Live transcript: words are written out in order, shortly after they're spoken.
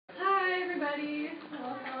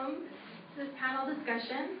this panel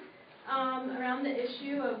discussion around the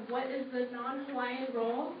issue of what is the non-Hawaiian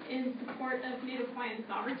role in support of Native Hawaiian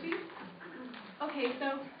sovereignty. Okay,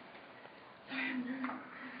 so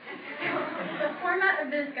the format of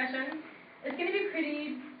the discussion is going to be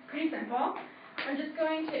pretty simple. I'm just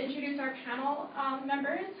going to introduce our panel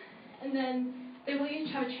members, and then they will each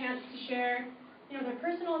have a chance to share, their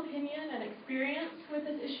personal opinion and experience with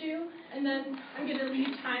this issue, and then I'm going to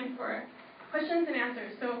leave time for questions and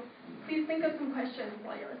answers. So please think of some questions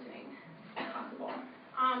while you're listening, if possible.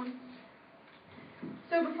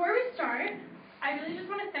 So before we start, I really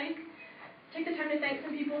just want to take the time to thank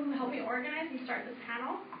some people who helped me organize and start this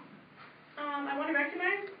panel. I want to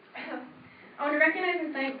recognize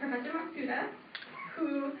and thank Professor Matsuda,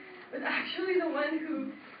 who was actually the one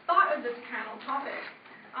who thought of this panel topic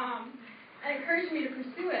and encouraged me to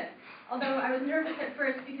pursue it, although I was nervous at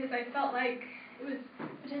first because I felt like it was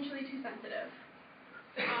potentially too sensitive.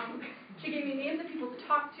 She gave me names of people to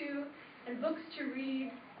talk to, and books to read,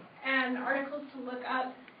 and articles to look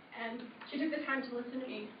up, and she took the time to listen to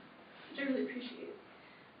me, which I really appreciate.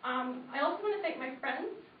 I also want to thank my friends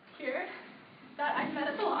here that I met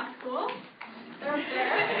at the law school. They're up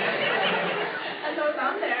there. And those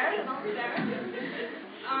down there, and over there.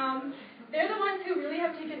 They're the ones who really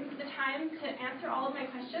have taken the time to answer all of my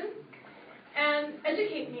questions and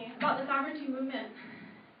educate me about the sovereignty movement.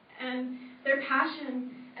 And their passion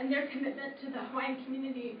and their commitment to the Hawaiian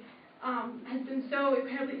community has been so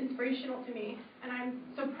incredibly inspirational to me, and I'm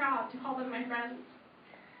so proud to call them my friends.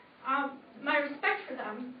 My respect for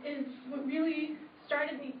them is what really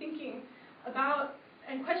started me thinking about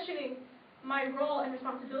and questioning my role and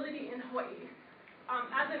responsibility in Hawaii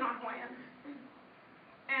as a non-Hawaiian.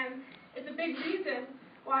 And it's a big reason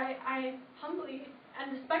why I humbly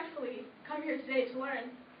and respectfully come here today to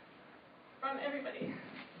learn from everybody.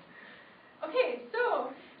 Okay,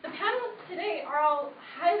 so the panelists today are all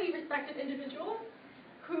highly respected individuals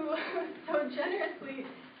who so generously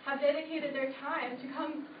have dedicated their time to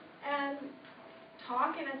come and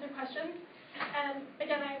talk and answer questions. And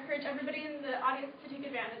again, I encourage everybody in the audience to take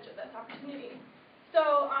advantage of this opportunity.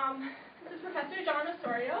 So this is Professor Jon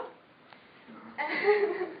Osorio,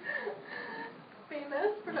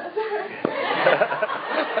 famous professor.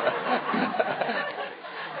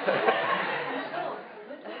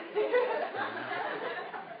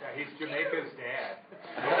 Yeah, he's Jamaica's dad.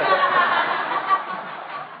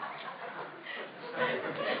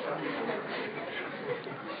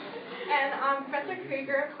 And Professor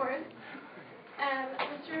Krieger, of course, and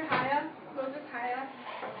Mr. Haia, Moses Haia,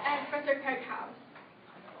 and Professor Craig House.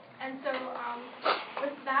 And so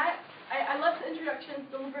with that, I left the introductions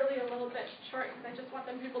deliberately a little bit short because I just want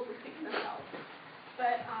them people to speak for themselves.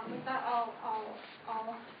 But with that, I'll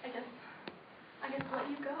I guess let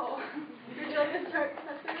you go. Would you like to start,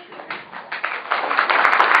 Professor?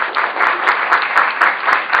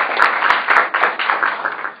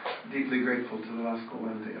 Deeply grateful to the law school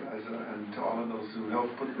and to Eliza and to all of those who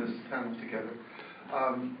helped put this panel together.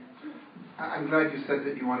 I'm glad you said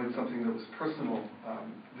that you wanted something that was personal.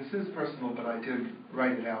 This is personal, but I did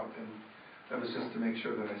write it out, and that was just to make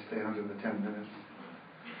sure that I stay under the 10 minutes.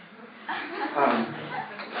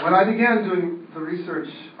 When I began doing the research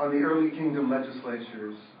on the early kingdom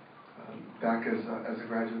legislatures back as a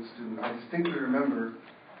graduate student, I distinctly remember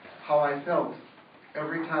how I felt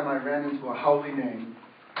every time I ran into a haole name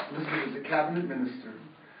listed as a cabinet minister,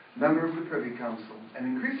 member of the Privy Council, and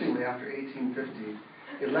increasingly after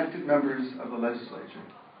 1850, elected members of the legislature.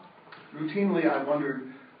 Routinely, I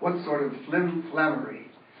wondered what sort of flim-flammery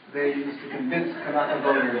they used to convince Kanaka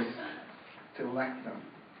voters to elect them.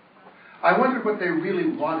 I wondered what they really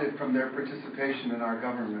wanted from their participation in our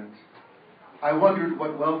government. I wondered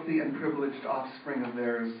what wealthy and privileged offspring of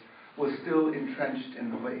theirs was still entrenched in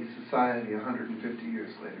Hawaii society 150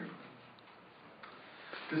 years later.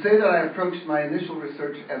 To say that I approached my initial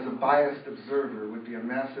research as a biased observer would be a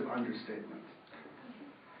massive understatement.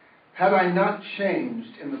 Had I not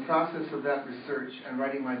changed in the process of that research and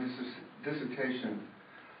writing my dissertation,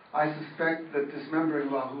 I suspect that Dismembering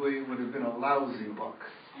Lahui would have been a lousy book.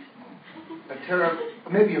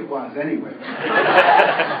 Maybe it was, anyway.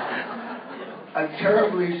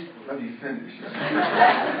 Let me finish.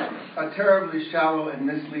 A terribly shallow and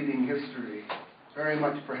misleading history, very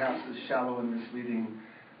much perhaps as shallow and misleading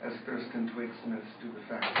as Thurston Twigg Smith's Do the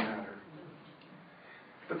Facts Matter.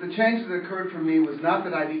 But the change that occurred for me was not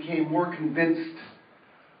that I became more convinced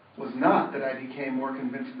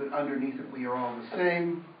that underneath it we are all the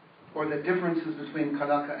same, or that differences between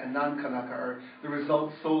Kanaka and non-Kanaka are the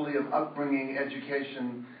result solely of upbringing,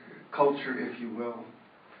 education, culture, if you will.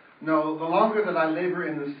 No, the longer that I labor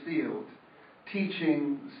in this field,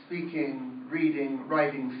 teaching, speaking, reading,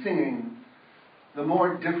 writing, singing, the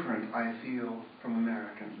more different I feel from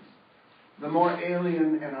Americans. The more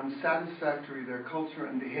alien and unsatisfactory their culture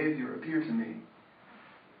and behavior appear to me.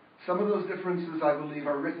 Some of those differences, I believe,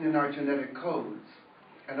 are written in our genetic codes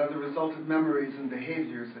and are the result of memories and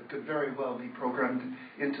behaviors that could very well be programmed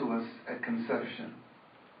into us at conception.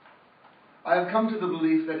 I have come to the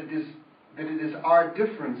belief that it is our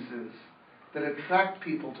differences that attract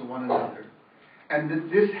people to one another, and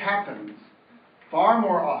that this happens far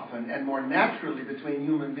more often and more naturally between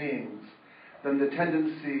human beings than the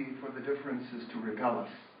tendency for the differences to repel us.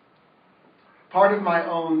 Part of my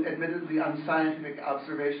own, admittedly unscientific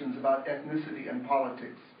observations about ethnicity and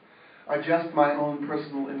politics are just my own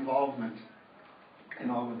personal involvement in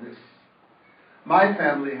all of this. My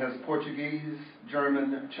family has Portuguese,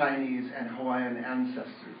 German, Chinese, and Hawaiian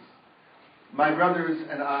ancestors. My brothers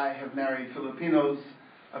and I have married Filipinos,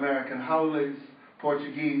 American Haoles,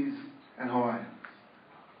 Portuguese, and Hawaiians.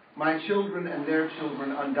 My children and their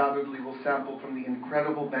children undoubtedly will sample from the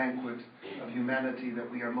incredible banquet of humanity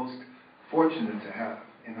that we are most fortunate to have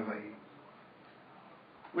in Hawaii.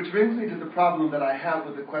 Which brings me to the problem that I have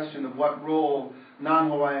with the question of what role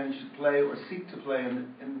non-Hawaiians should play or seek to play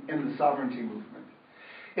in the sovereignty movement.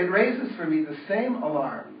 It raises for me the same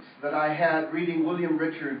alarms that I had reading William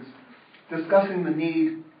Richards discussing the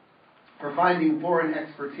need for finding foreign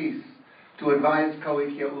expertise to advise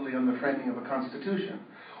Kauikiaʻuli on the framing of a constitution,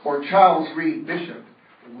 or Charles Reed Bishop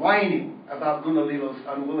whining about Lunalilo's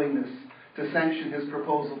unwillingness to sanction his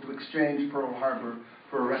proposal to exchange Pearl Harbor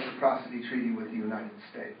for a reciprocity treaty with the United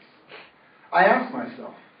States. I ask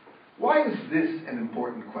myself, why is this an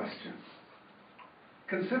important question?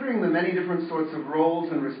 Considering the many different sorts of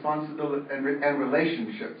roles and responsibilities and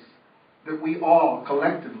relationships that we all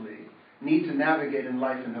collectively need to navigate in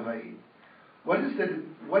life in Hawaii, what is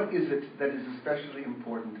it that is especially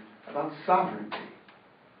important about sovereignty?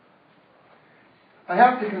 I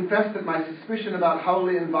have to confess that my suspicion about Haole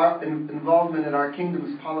involvement in our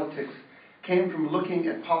kingdom's politics came from looking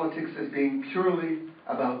at politics as being purely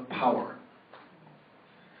about power.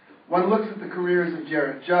 One looks at the careers of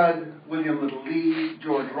Jarrett Judd, William Little Lee,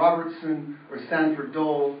 George Robertson, or Sanford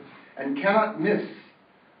Dole, and cannot miss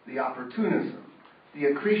the opportunism, the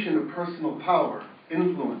accretion of personal power,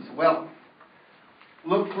 influence, wealth.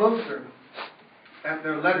 Look closer at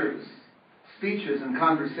their letters, speeches, and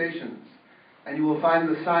conversations, and you will find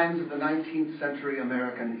the signs of the 19th century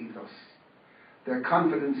American ethos. Their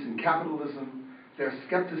confidence in capitalism, their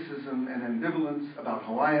skepticism and ambivalence about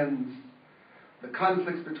Hawaiians, the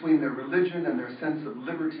conflicts between their religion and their sense of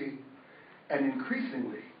liberty, and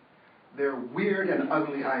increasingly, their weird and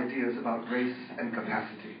ugly ideas about race and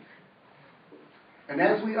capacity. And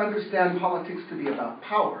as we understand politics to be about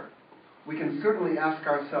power, we can certainly ask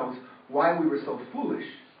ourselves why we were so foolish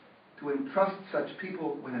to entrust such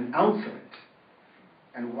people with an ounce of it,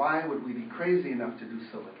 and why would we be crazy enough to do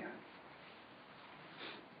so again?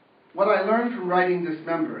 What I learned from writing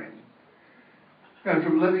Dismembering, and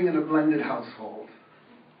from living in a blended household,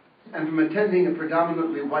 and from attending a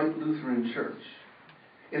predominantly white Lutheran church,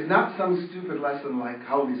 is not some stupid lesson like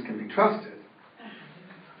how these can be trusted,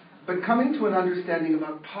 but coming to an understanding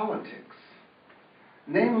about politics.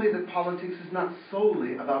 Namely, that politics is not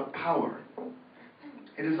solely about power.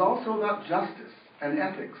 It is also about justice and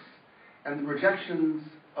ethics and the projections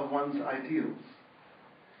of one's ideals.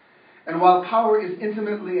 And while power is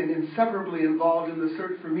intimately and inseparably involved in the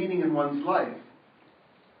search for meaning in one's life,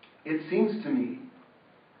 it seems to me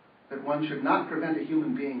that one should not prevent a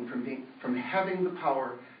human being from having the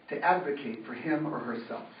power to advocate for him or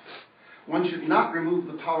herself. One should not remove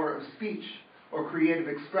the power of speech or creative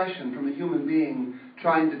expression from a human being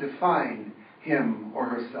trying to define him or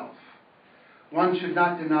herself. One should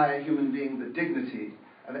not deny a human being the dignity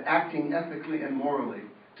of acting ethically and morally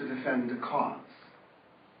to defend a cause.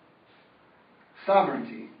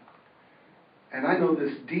 Sovereignty, and I know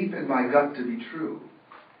this deep in my gut to be true,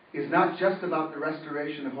 is not just about the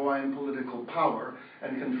restoration of Hawaiian political power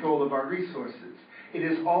and control of our resources. It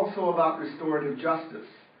is also about restorative justice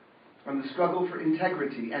and the struggle for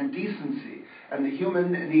integrity and decency and the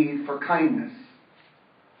human need for kindness.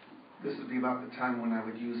 This would be about the time when I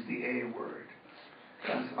would use the A word.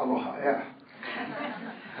 That's aloha, yeah.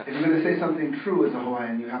 If you're going to say something true as a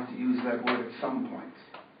Hawaiian, you have to use that word at some point.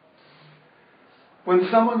 When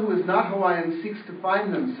someone who is not Hawaiian seeks to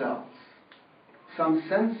find themselves some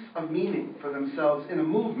sense of meaning for themselves in a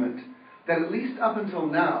movement that at least up until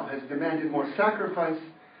now has demanded more sacrifice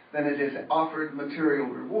than it has offered material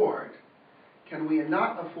reward, can we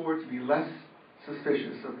not afford to be less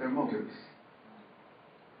suspicious of their motives?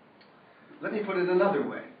 Let me put it another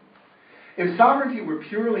way. If sovereignty were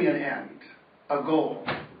purely an end, a goal,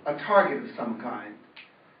 a target of some kind,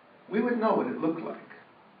 we would know what it looked like.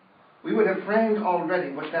 We would have framed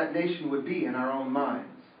already what that nation would be in our own minds.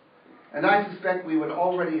 And I suspect we would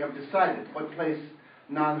already have decided what place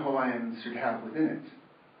non-Hawaiians should have within it.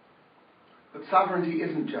 But sovereignty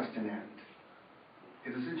isn't just an end.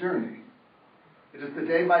 It is a journey. It is the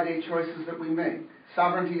day-by-day choices that we make.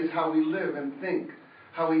 Sovereignty is how we live and think,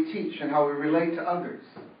 how we teach, and how we relate to others.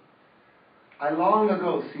 I long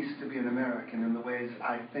ago ceased to be an American in the ways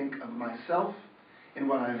I think of myself, in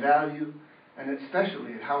what I value, and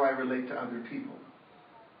especially in how I relate to other people.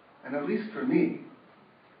 And at least for me,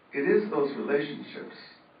 it is those relationships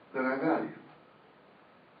that I value.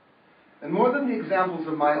 And more than the examples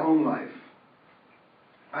of my own life,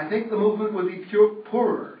 I think the movement would be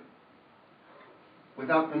poorer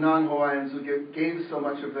without the non-Hawaiians who gave so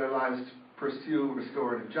much of their lives to pursue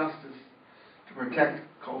restorative justice, to protect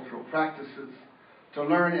cultural practices, to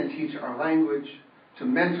learn and teach our language, to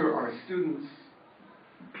mentor our students,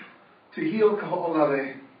 to heal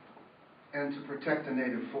kaho'olawe, and to protect the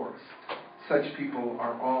native forest. Such people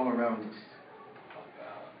are all around us.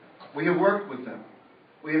 We have worked with them.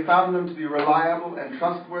 We have found them to be reliable and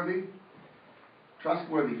trustworthy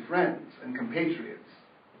friends and compatriots,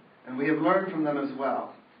 and we have learned from them as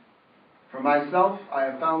well. For myself, I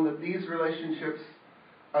have found that these relationships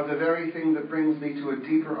are the very thing that brings me to a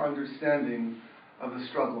deeper understanding of the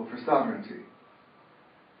struggle for sovereignty.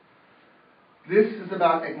 This is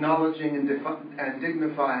about acknowledging and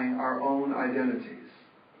dignifying our own identities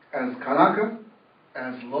as Kanaka,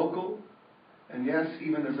 as local, and yes,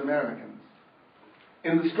 even as Americans.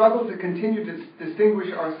 In the struggle to continue to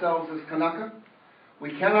distinguish ourselves as Kanaka,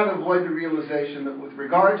 we cannot avoid the realization that with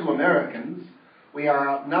regard to Americans, we are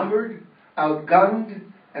outnumbered, outgunned,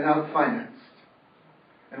 and outfinanced.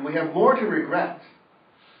 And we have more to regret,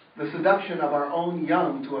 the seduction of our own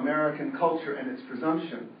young to American culture and its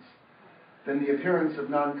presumptions, than the appearance of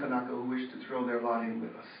non-Kanaka who wish to throw their lot in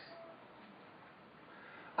with us.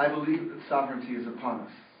 I believe that sovereignty is upon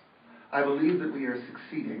us. I believe that we are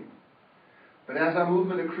succeeding. But as our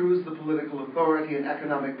movement accrues the political authority and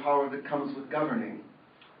economic power that comes with governing,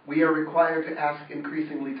 we are required to ask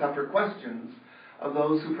increasingly tougher questions of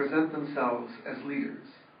those who present themselves as leaders.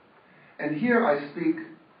 And here I speak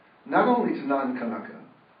not only to non-Kanaka,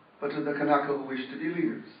 but to the Kanaka who wish to be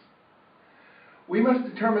leaders. We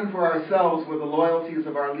must determine for ourselves where the loyalties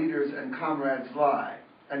of our leaders and comrades lie.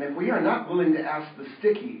 And if we are not willing to ask the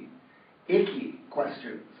sticky, icky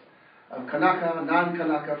questions of Kanaka,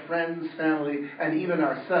 non-Kanaka, friends, family, and even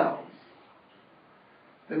ourselves,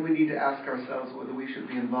 then we need to ask ourselves whether we should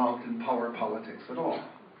be involved in power politics at all.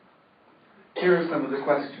 Here are some of the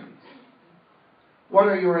questions. What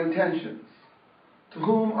are your intentions? To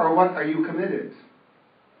whom or what are you committed?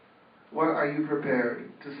 What are you prepared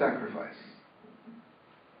to sacrifice?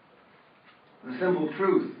 The simple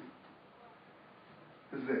truth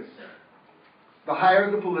is this. The higher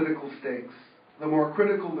the political stakes, the more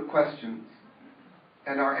critical the questions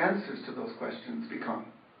and our answers to those questions become.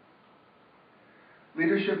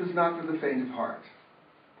 Leadership is not for the faint of heart.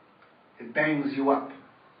 It bangs you up.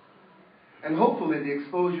 And hopefully the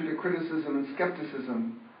exposure to criticism and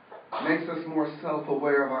skepticism makes us more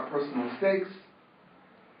self-aware of our personal stakes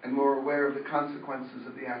and more aware of the consequences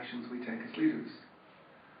of the actions we take as leaders.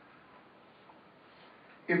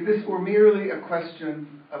 If this were merely a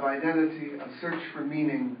question of identity, of search for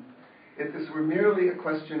meaning, if this were merely a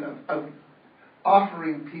question of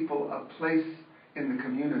offering people a place in the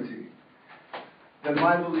community, then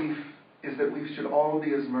my belief is that we should all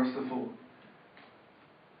be as merciful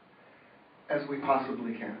as we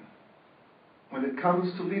possibly can. When it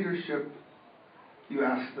comes to leadership, you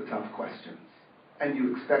ask the tough questions, and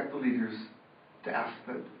you expect the leaders to ask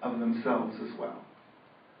that of themselves as well.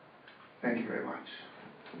 Thank you very much.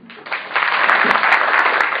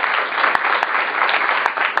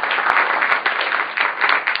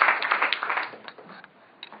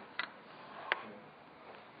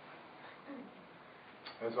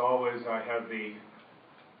 As always, I have the...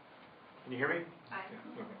 Can you hear me? Aye.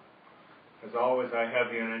 Yeah, okay. As always, I have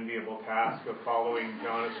the unenviable task of following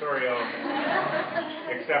Jon Osorio,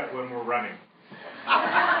 except when we're running.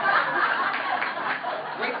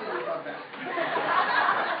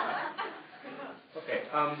 Okay.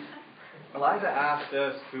 Eliza asked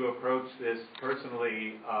us to approach this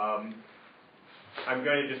personally. I'm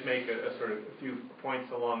going to just make a sort of a few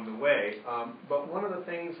points along the way. But one of the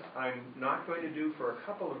things I'm not going to do for a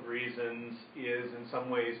couple of reasons is in some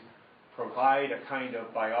ways provide a kind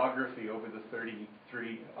of biography over the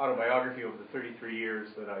 33 years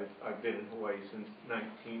that I've been in Hawaii since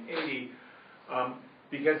 1980,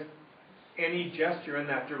 because any gesture in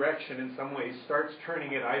that direction in some ways starts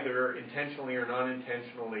turning it either intentionally or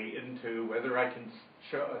non-intentionally into whether I can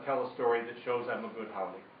tell a story that shows I'm a good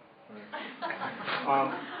haole.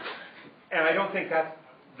 Right? And I don't think that's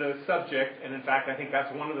the subject, and in fact I think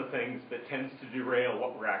that's one of the things that tends to derail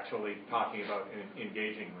what we're actually talking about and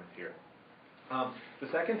engaging with here. The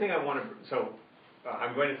second thing I want to,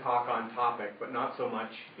 I'm going to talk on topic, but not so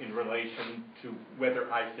much in relation to whether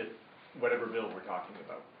I fit whatever bill we're talking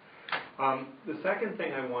about. The second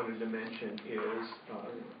thing I wanted to mention is,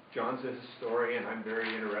 John's a historian, I'm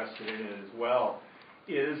very interested in it as well,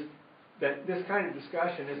 is that this kind of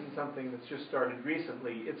discussion isn't something that's just started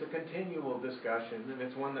recently. It's a continual discussion, and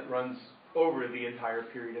it's one that runs over the entire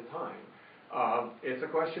period of time. It's a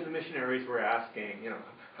question the missionaries were asking,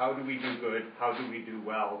 how do we do good? How do we do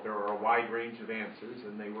well? There are a wide range of answers,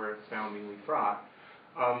 and they were astoundingly fraught.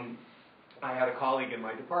 I had a colleague in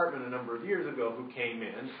my department a number of years ago who came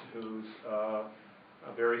in, who's a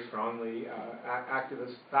very strongly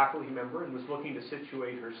activist faculty member and was looking to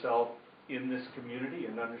situate herself in this community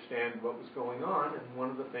and understand what was going on. And one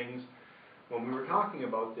of the things when we were talking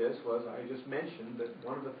about this was, I just mentioned that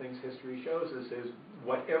one of the things history shows us is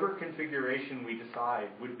whatever configuration we decide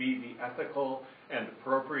would be the ethical and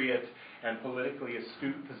appropriate and politically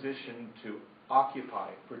astute position to occupy,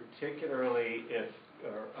 particularly if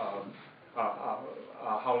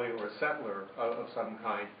a haole or a settler of some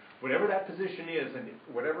kind, whatever that position is and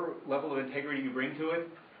whatever level of integrity you bring to it,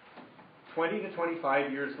 20 to 25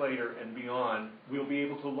 years later and beyond, we'll be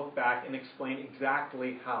able to look back and explain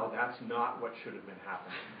exactly how that's not what should have been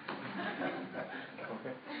happening.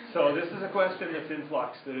 Okay? So this is a question that's in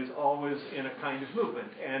flux, that is always in a kind of movement,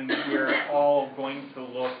 and we're all going to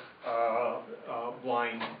look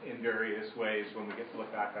blind in various ways when we get to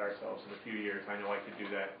look back at ourselves in a few years. I know I could do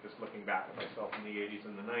that just looking back at myself in the 80s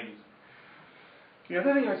and the 90s. The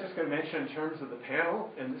other thing I was just going to mention in terms of the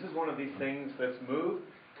panel, and this is one of these things that's moved,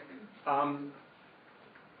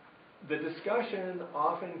 the discussion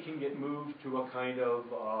often can get moved to a kind of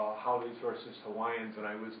haole versus Hawaiians, and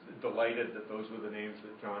I was delighted that those were the names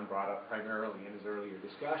that John brought up primarily in his earlier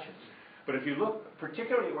discussion. But if you look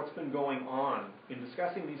particularly at what's been going on in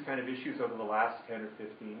discussing these kind of issues over the last 10 or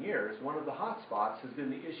 15 years, one of the hot spots has been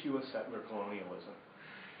the issue of settler colonialism.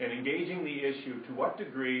 And engaging the issue, to what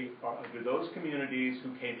degree do those communities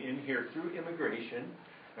who came in here through immigration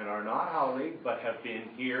and are not haole, but have been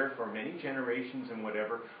here for many generations and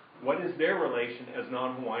whatever, what is their relation as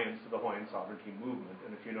non-Hawaiians to the Hawaiian sovereignty movement?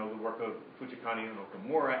 And if you know the work of Fujikani and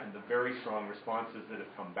Okamura and the very strong responses that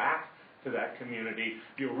have come back to that community,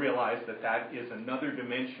 you'll realize that that is another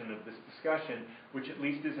dimension of this discussion, which at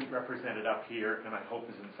least isn't represented up here, and I hope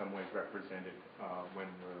is in some ways represented when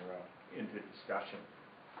we're into discussion.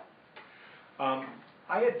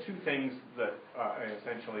 I had two things that I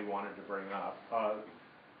essentially wanted to bring up.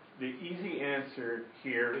 The easy answer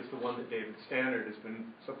here is the one that David Stannard has been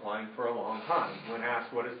supplying for a long time. When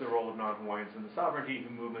asked what is the role of non-Hawaiians in the sovereignty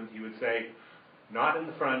movement, he would say, not in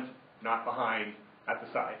the front, not behind, at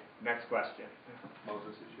the side. Next question.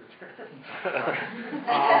 Moses, it's your turn.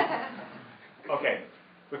 Okay.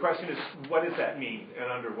 The question is, what does that mean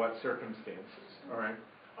and under what circumstances? All right.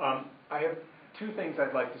 I have two things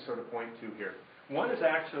I'd like to sort of point to here. One is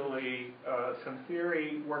actually some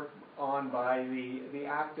theory work on by the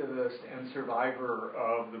activist and survivor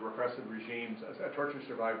of the repressive regimes, a torture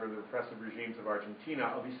survivor of the repressive regimes of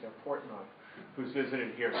Argentina, Alicia Portnoy, who's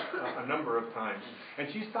visited here a number of times. And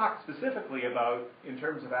she's talked specifically about, in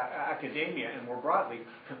terms of academia and more broadly,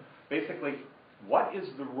 basically, what is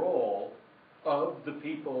the role of the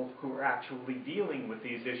people who are actually dealing with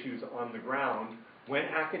these issues on the ground when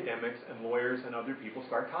academics and lawyers and other people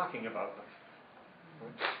start talking about them.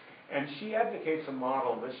 And she advocates a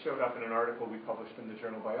model that showed up in an article we published in the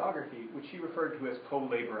journal Biography, which she referred to as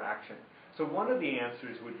co-labor action. So one of the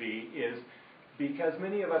answers would be is, because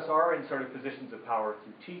many of us are in sort of positions of power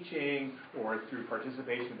through teaching or through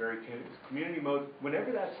participation in very community mode,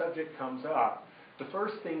 whenever that subject comes up, the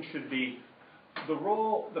first thing should be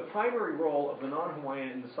the primary role of the non-Hawaiian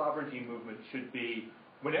in the sovereignty movement should be,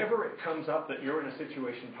 whenever it comes up that you're in a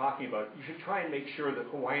situation talking about, you should try and make sure that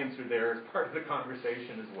Hawaiians are there as part of the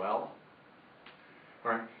conversation as well.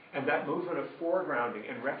 All right? And that movement of foregrounding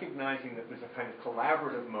and recognizing that there's a kind of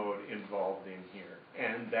collaborative mode involved in here,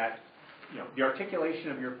 and that the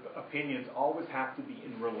articulation of your opinions always have to be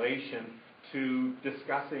in relation to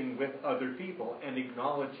discussing with other people and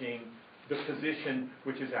acknowledging the position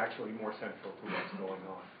which is actually more central to what's going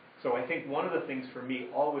on. So I think one of the things for me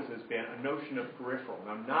always has been a notion of peripheral.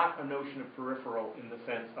 Now, not a notion of peripheral in the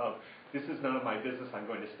sense of, this is none of my business, I'm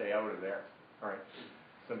going to stay out of there. All right.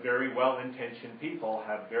 some very well-intentioned people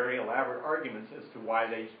have very elaborate arguments as to why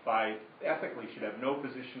they ethically should have no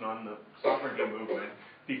position on the sovereignty movement,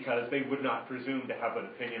 because they would not presume to have an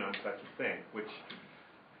opinion on such a thing, which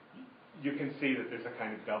you can see that there's a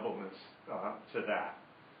kind of doubleness to that.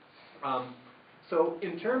 So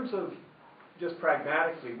in terms of just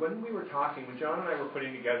pragmatically, when we were talking, when John and I were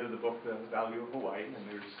putting together the book, The Value of Hawaii, and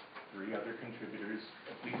there's 3 other contributors,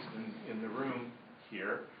 at least in the room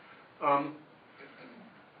here,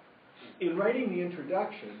 in writing the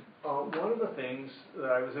introduction, one of the things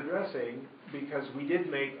that I was addressing, because we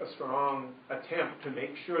did make a strong attempt to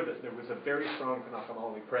make sure that there was a very strong Kanaka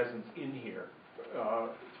presence in here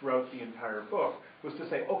throughout the entire book, was to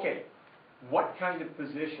say, okay, what kind of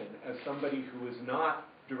position, as somebody who is not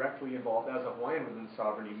directly involved as a Hawaiian within the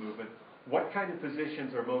sovereignty movement, what kind of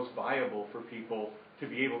positions are most viable for people to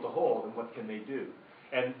be able to hold, and what can they do?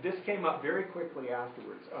 And this came up very quickly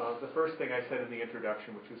afterwards. The first thing I said in the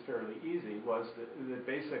introduction, which was fairly easy, was that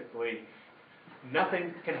basically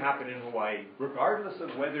nothing can happen in Hawaii, regardless of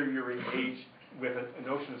whether you're engaged with a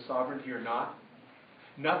notion of sovereignty or not.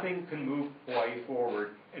 Nothing can move Hawaii forward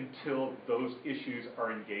until those issues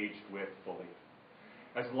are engaged with fully.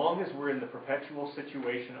 As long as we're in the perpetual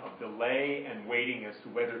situation of delay and waiting as to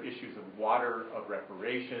whether issues of water, of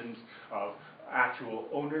reparations, of actual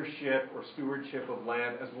ownership or stewardship of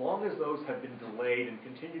land, as long as those have been delayed and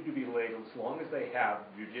continue to be delayed, as long as they have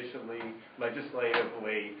judicially,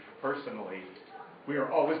 legislatively, personally, we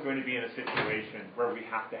are always going to be in a situation where we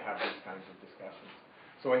have to have these kinds of discussions.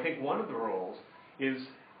 So I think one of the roles is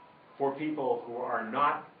for people who are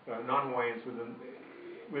not non-Hawaiians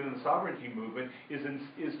within the sovereignty movement is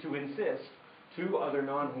to insist to other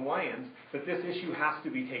non-Hawaiians that this issue has to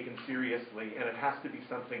be taken seriously, and it has to be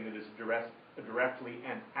something that is directly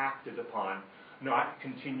and acted upon, not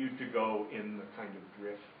continued to go in the kind of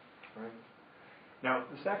drift. Right? Now,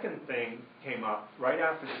 the second thing came up, right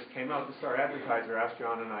after this came out, the Star Advertiser asked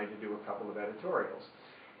John and I to do a couple of editorials.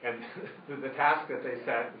 And the task that they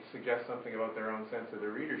set, which suggests something about their own sense of their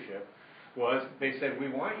readership, was they said, we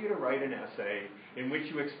want you to write an essay in which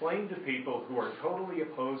you explain to people who are totally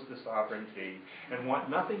opposed to sovereignty and want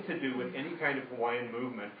nothing to do with any kind of Hawaiian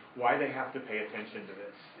movement why they have to pay attention to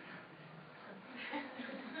this.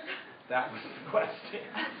 That was the question.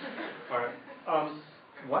 All right.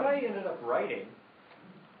 What I ended up writing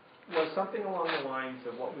was something along the lines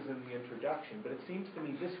of what was in the introduction, but it seems to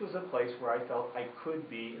me this was a place where I felt I could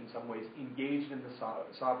be, in some ways, engaged in the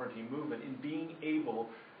sovereignty movement, in being able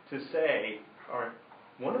to say, all right,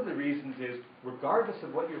 one of the reasons is, regardless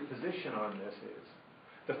of what your position on this is,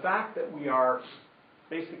 the fact that we are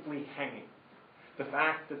basically hanging, the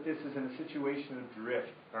fact that this is in a situation of drift,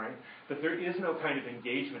 all right, that there is no kind of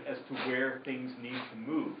engagement as to where things need to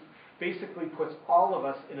move, basically puts all of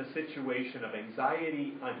us in a situation of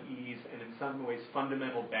anxiety, unease, and in some ways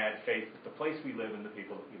fundamental bad faith with the place we live and the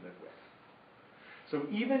people that we live with. So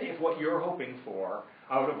even if what you're hoping for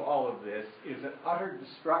out of all of this is an utter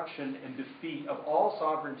destruction and defeat of all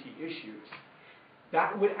sovereignty issues,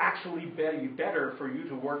 that would actually be better for you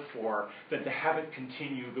to work for than to have it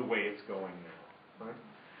continue the way it's going now. Right?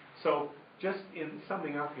 So just in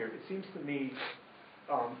summing up here, it seems to me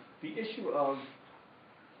the issue of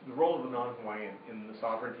the role of the non-Hawaiian in the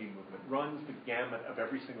sovereignty movement runs the gamut of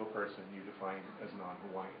every single person you define as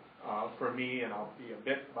non-Hawaiian. For me, and I'll be a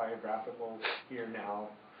bit biographical here now,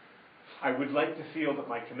 I would like to feel that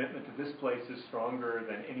my commitment to this place is stronger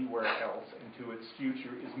than anywhere else, and to its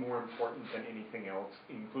future is more important than anything else,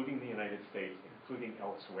 including the United States, including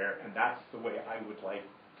elsewhere, and that's the way I would like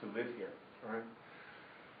to live here. Right?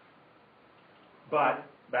 But,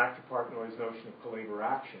 back to Partnoy's notion of colabor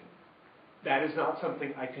action, that is not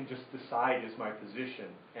something I can just decide is my position,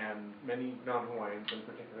 and many non-Hawaiians, and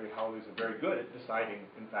particularly Haoles, are very good at deciding,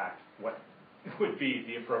 in fact, what would be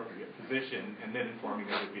the appropriate position, and then informing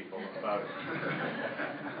other people about it.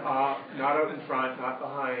 Not out in front, not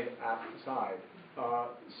behind, at the side.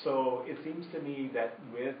 So it seems to me that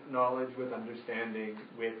with knowledge, with understanding,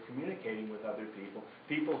 with communicating with other people,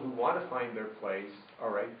 people who want to find their place, all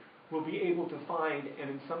right, will be able to find and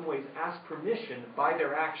in some ways ask permission by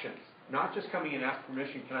their actions. Not just coming and ask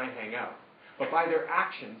permission, can I hang out? But by their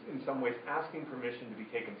actions, in some ways, asking permission to be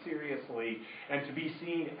taken seriously and to be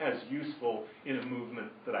seen as useful in a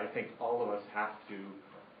movement that I think all of us have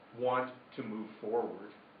to want to move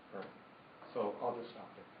forward. Right. So I'll just stop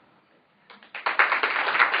there.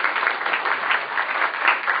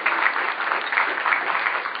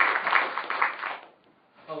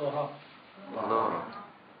 Aloha. Aloha.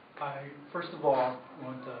 I, first of all,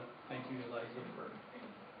 want to thank you, Eliza, for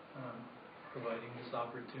providing this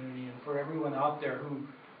opportunity, and for everyone out there who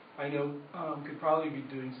I know could probably be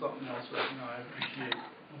doing something else right now. I appreciate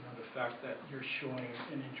the fact that you're showing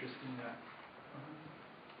an interest in that.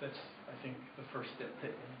 That's, I think, the first step to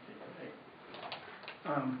anything, right?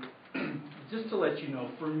 Just to let you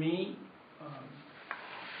know, for me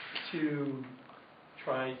to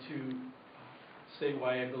try to say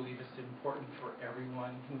why I believe it's important for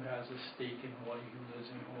everyone who has a stake in Hawaii, who lives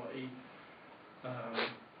in Hawaii,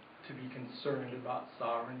 to be concerned about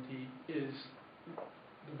sovereignty is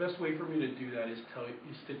the best way for me to do that is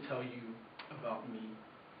to tell you about me.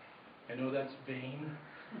 I know that's vain,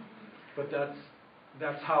 but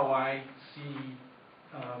that's how I see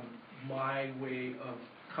my way of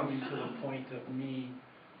coming to the point of me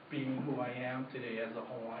being who I am today as a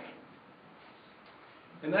Hawaiian.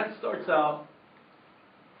 And that starts out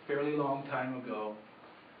a fairly long time ago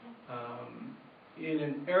in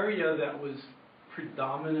an area that was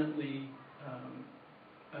predominantly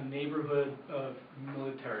a neighborhood of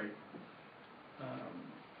military,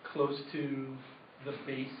 close to the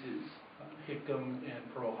bases, Hickam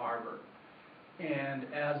and Pearl Harbor. And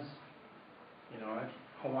as you know,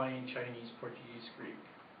 Hawaiian, Chinese, Portuguese, Greek.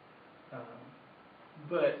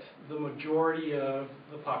 But the majority of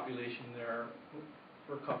the population there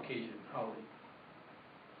were Caucasian, Haole.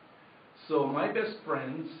 So my best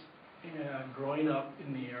friends growing up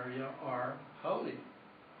in the area are Haole.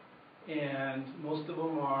 And most of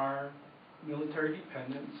them are military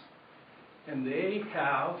dependents. And they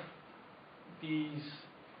have these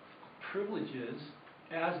privileges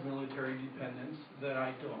as military dependents that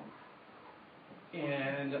I don't.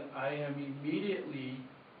 And I am immediately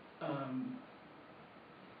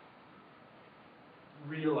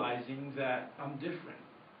realizing that I'm different.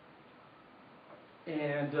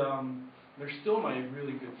 And they're still my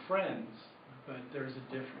really good friends, but there's a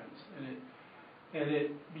difference. And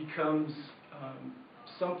it becomes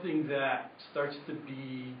something that starts to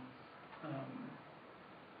be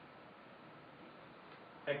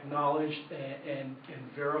acknowledged and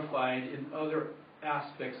verified in other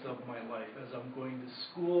aspects of my life. As I'm going to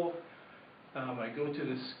school, I go to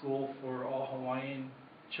this school for all Hawaiian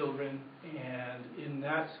children, and in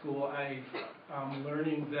that school I'm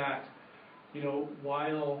learning that, you know,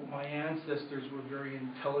 while my ancestors were very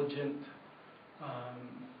intelligent,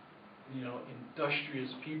 you know,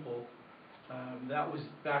 industrious people, that was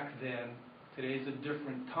back then. Today's a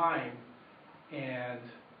different time, and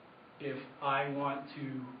if I want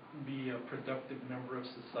to be a productive member of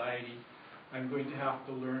society, I'm going to have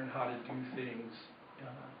to learn how to do things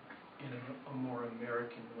in a more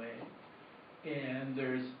American way. And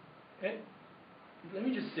let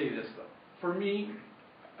me just say this though. For me,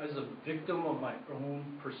 as a victim of my own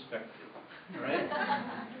perspective, right?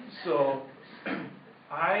 So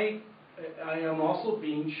I am also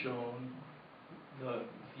being shown the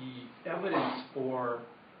evidence for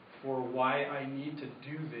why I need to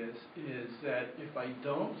do this is that if I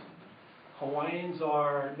don't, Hawaiians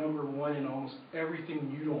are number one in almost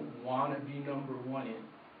everything you don't want to be number one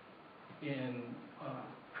in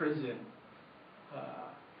prison,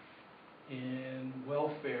 in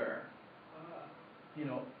welfare, you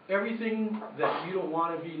know, everything that you don't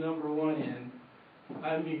want to be number one in.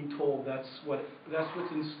 I'm being told that's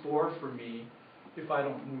what's in store for me if I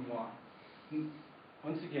don't move on.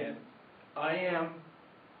 Once again,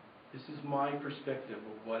 this is my perspective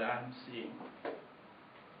of what I'm seeing.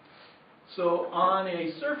 So on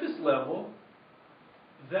a surface level,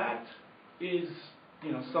 that is,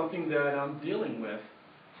 you know, something that I'm dealing with.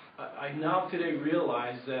 I now today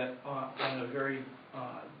realize that on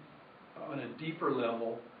a deeper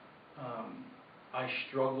level, I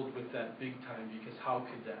struggled with that big time, because how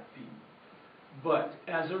could that be? But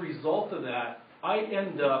as a result of that, I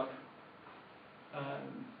end up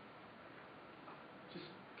just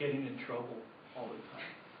getting in trouble all the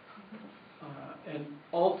time. And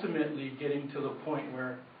ultimately getting to the point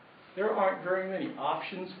where there aren't very many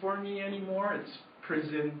options for me anymore. It's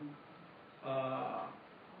prison.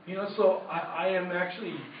 You know, so I am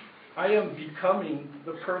becoming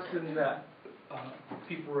the person that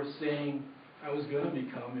people were saying I was going to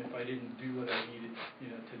become if I didn't do what I needed, you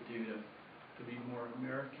know, to do to be more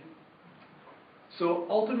American. So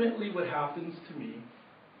ultimately what happens to me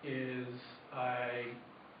is I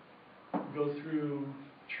go through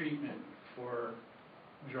treatment for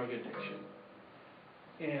drug addiction.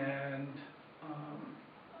 And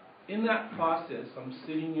in that process, I'm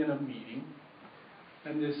sitting in a meeting,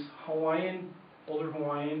 and this older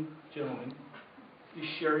Hawaiian gentleman is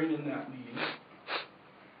sharing in that meeting.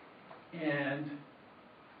 And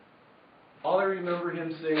all I remember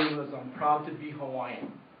him saying was, "I'm proud to be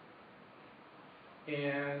Hawaiian."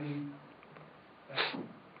 And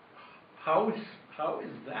how how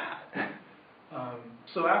is that?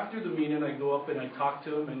 So after the meeting, I go up and I talk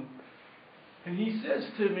to him, and he says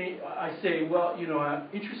to me, I say, well, you know, I'm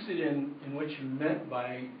interested in what you meant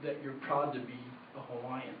by that you're proud to be a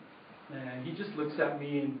Hawaiian. And he just looks at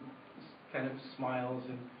me and kind of smiles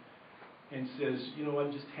and says, you know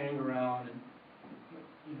what, just hang around and,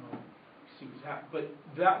 you know, see what's happening.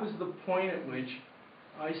 But that was the point at which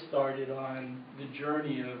I started on the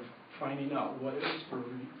journey of finding out what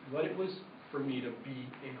it was for me to be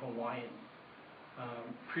a Hawaiian.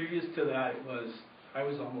 Previous to that, I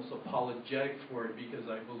was almost apologetic for it because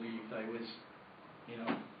I believed I was, you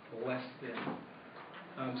know, less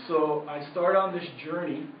than. So I start on this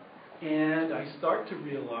journey, and I start to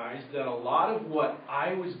realize that a lot of what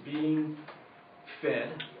I was being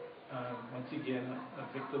fed, once again,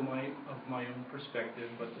 a victim of my own perspective,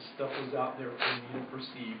 but the stuff was out there for me to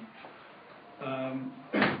perceive,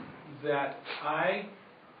 that I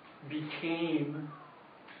became,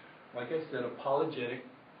 like I said, apologetic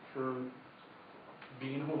for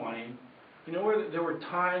being Hawaiian. You know, where there were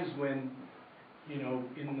times when, you know,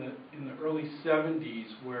 in the early 70s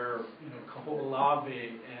where, you know, Kaho'olawe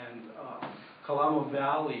and Kalama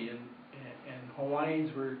Valley and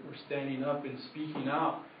Hawaiians were standing up and speaking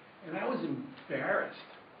out, and I was embarrassed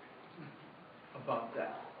about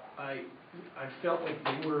that. I felt like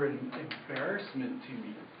they were an embarrassment to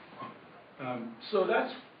me. So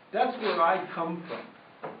that's where I come from.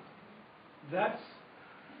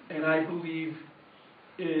 And I believe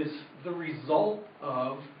is the result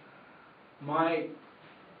of my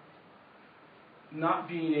not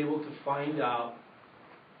being able to find out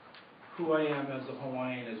who I am as a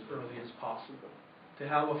Hawaiian as early as possible, to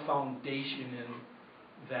have a foundation in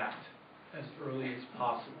that as early as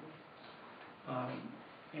possible.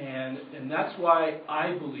 And that's why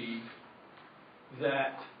I believe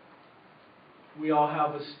that we all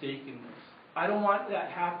have a stake in this. I don't want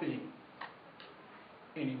that happening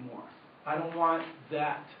anymore. I don't want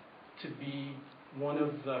that to be one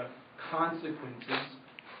of the consequences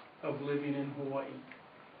of living in Hawaii.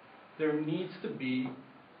 There needs to be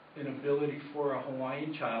an ability for a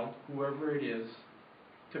Hawaiian child, whoever it is,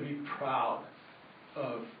 to be proud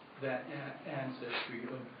of that ancestry,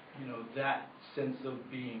 of, you know, that sense of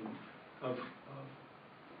being, of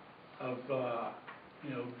you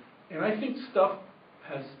know. And I think stuff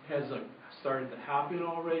has started to happen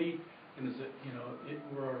already, and is it, you know,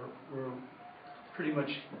 we're pretty much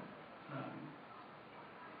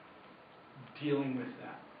dealing with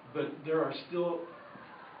that. But there are still,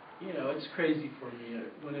 you know, it's crazy for me.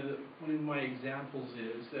 One of my examples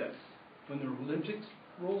is that when the Olympics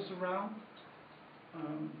rolls around,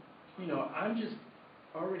 you know, I'm just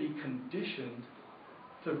already conditioned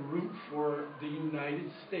to root for the United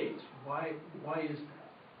States. Why is that?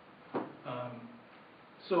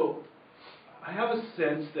 So I have a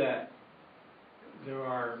sense that there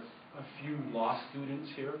are a few law students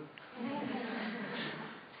here.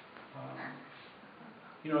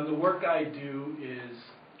 You know, the work I do is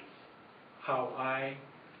how I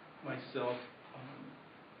myself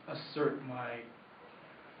assert my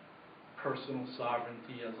personal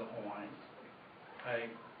sovereignty as a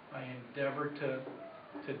Hawaiian. I endeavor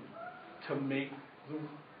to make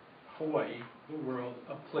Hawaii, the world,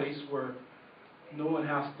 a place where no one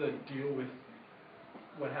has to deal with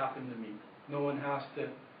what happened to me. No one has to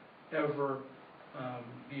ever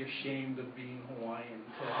be ashamed of being Hawaiian,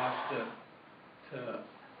 to have to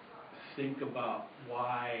think about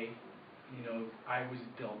why, you know, I was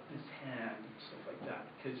dealt this hand and stuff like that.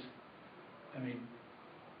 Because, I mean,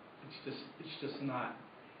 it's just not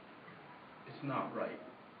right.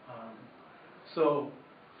 So,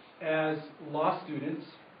 as law students,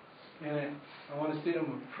 and I want to say I'm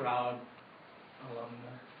a proud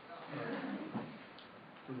alumna of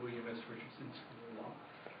the William S. Richardson School of Law.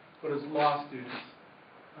 But as law students,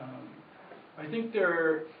 I think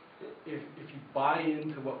if you buy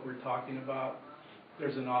into what we're talking about,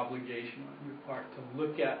 there's an obligation on your part to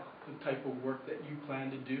look at the type of work that you plan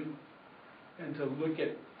to do, and to look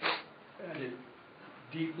at it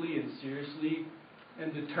deeply and seriously,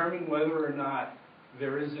 and determine whether or not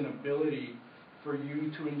there is an ability for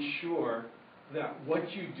you to ensure that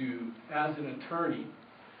what you do as an attorney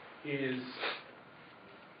is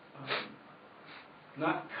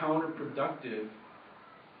not counterproductive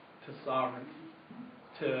to sovereignty,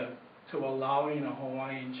 to allowing a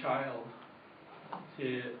Hawaiian child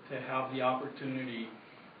to have the opportunity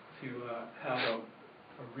to have a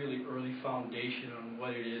really early foundation on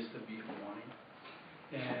what it is to be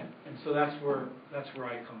Hawaiian. And so that's where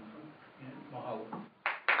I come from. And mahalo.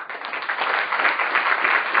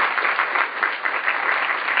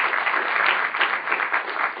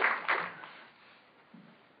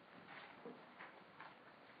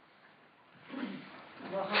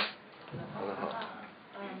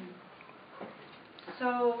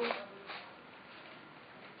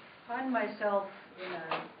 find myself in a, is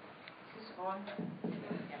this on?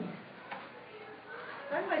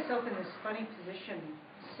 I find myself in this funny position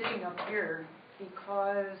sitting up here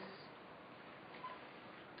because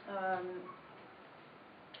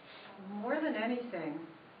more than anything,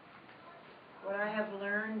 what I have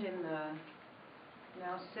learned in the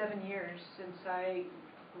now 7 years since I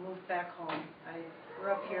moved back home, I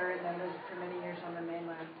grew up here and then lived for many years on the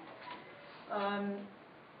mainland,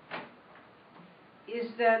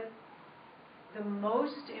 is that the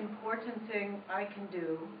most important thing I can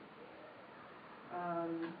do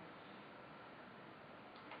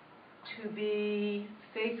to be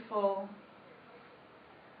faithful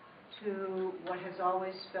to what has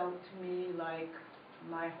always felt to me like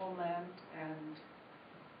my homeland and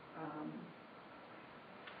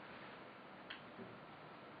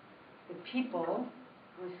the people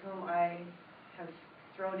with whom I have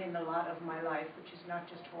thrown in a lot of my life, which is not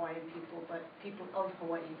just Hawaiian people, but people of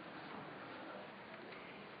Hawaii.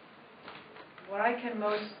 What I can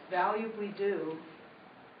most valuably do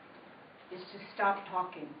is to stop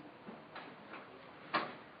talking.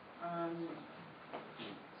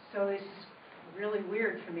 So it's really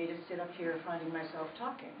weird for me to sit up here finding myself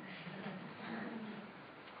talking.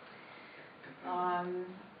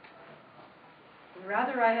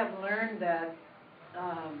 Rather, I have learned that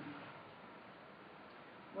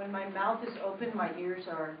when my mouth is open, my ears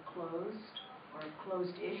are closed, or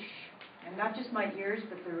closed-ish. And not just my ears,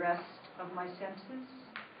 but the rest of my senses.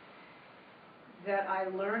 That I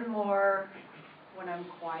learn more when I'm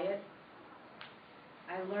quiet.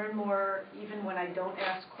 I learn more even when I don't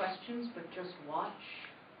ask questions, but just watch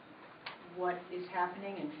what is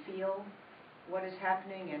happening and feel what is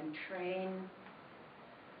happening and train.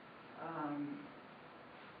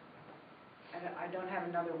 I don't have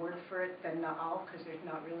another word for it than na'al, because there's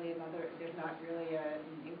not really an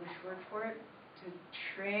English word for it. To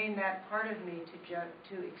train that part of me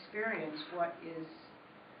to experience what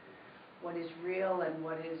is real and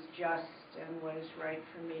what is just and what is right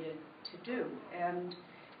for me to do. And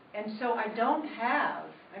so I don't have,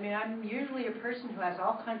 I'm usually a person who has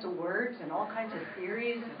all kinds of words and all kinds of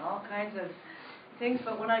theories and all kinds of things,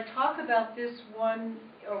 but when I talk about this one,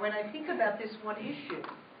 or when I think about this one issue,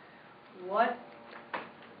 what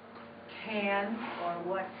can or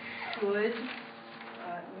what should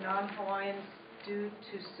non-Hawaiians do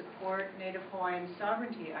to support Native Hawaiian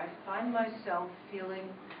sovereignty, I find myself feeling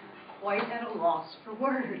quite at a loss for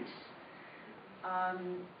words.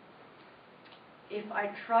 If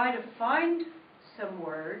I try to find some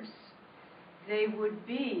words, they would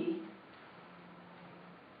be,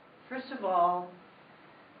 first of all,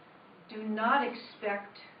 do not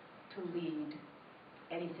expect to lead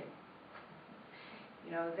anything.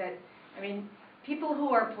 People who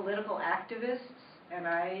are political activists, and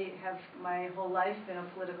I have my whole life been a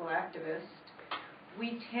political activist,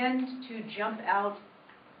 we tend to jump out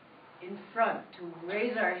in front, to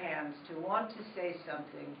raise our hands, to want to say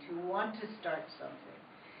something, to want to start something.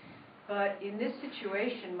 But in this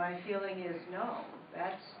situation, my feeling is no,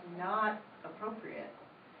 that's not appropriate.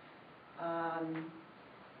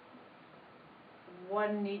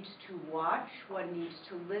 One needs to watch, one needs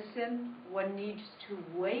to listen, one needs to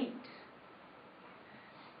wait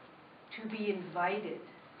to be invited,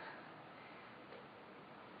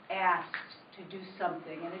 asked to do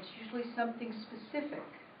something, and it's usually something specific.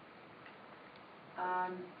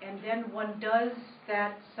 And then one does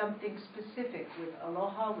that something specific with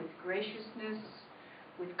aloha, with graciousness,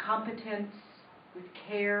 with competence, with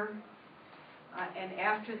care. And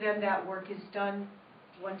after then that work is done,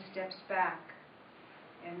 one steps back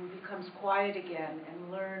and becomes quiet again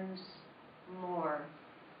and learns more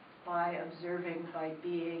by observing, by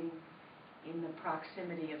being in the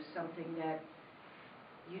proximity of something that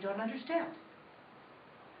you don't understand.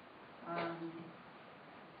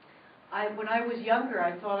 When I was younger,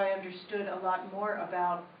 I thought I understood a lot more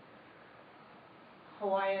about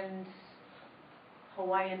Hawaiians,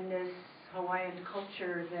 Hawaiianness, Hawaiian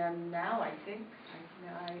culture than now, I think.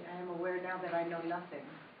 I am aware now that I know nothing,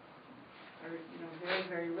 or very,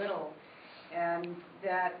 very little. And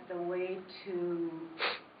that the way to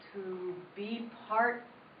be part,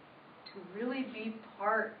 to really be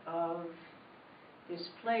part of this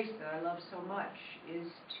place that I love so much is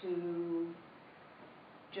to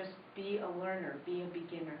just be a learner, be a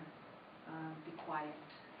beginner, be quiet.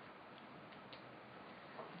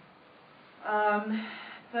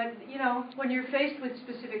 But, when you're faced with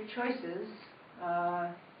specific choices,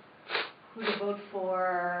 who to vote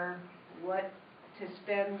for, what to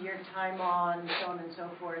spend your time on, so on and so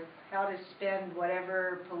forth, how to spend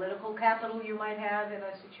whatever political capital you might have in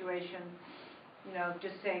a situation,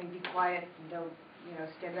 just saying be quiet and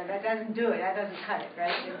stand there. That doesn't do it. That doesn't cut it,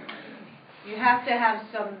 right? You have to have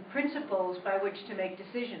some principles by which to make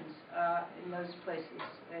decisions in those places,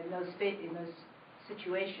 in those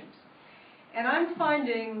situations. And I'm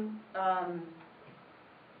finding, as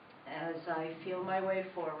I feel my way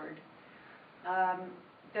forward,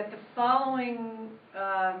 that the following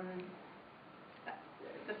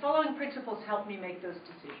principles help me make those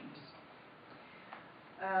decisions.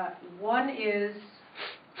 One is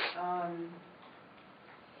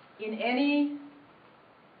in any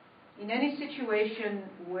situation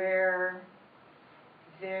where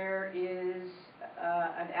there is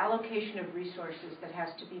an allocation of resources that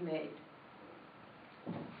has to be made,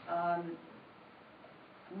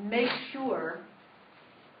 make sure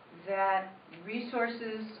that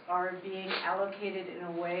resources are being allocated in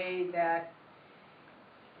a way that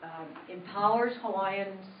empowers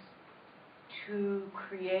Hawaiians to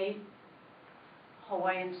create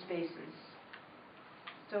Hawaiian spaces.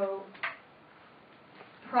 So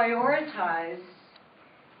prioritize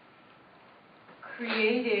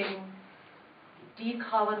creating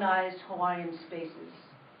decolonized Hawaiian spaces.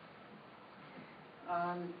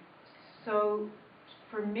 So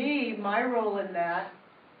for me, my role in that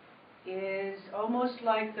is almost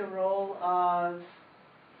like the role of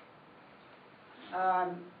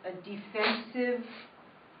a defensive,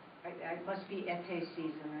 it must be ete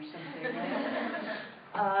season or something,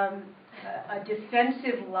 right? A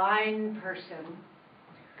defensive line person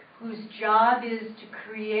whose job is to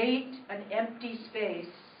create an empty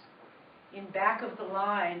space in back of the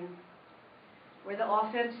line where the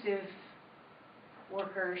offensive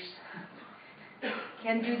workers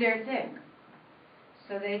can do their thing.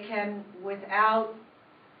 So they can, without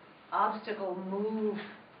obstacle, move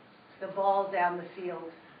the ball down the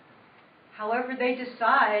field. However they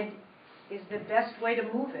decide is the best way to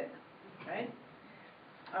move it, right?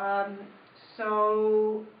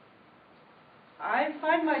 So I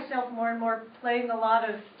find myself more and more playing a lot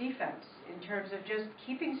of defense in terms of just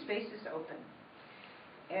keeping spaces open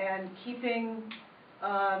and keeping,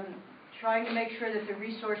 trying to make sure that the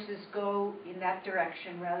resources go in that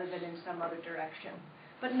direction rather than in some other direction,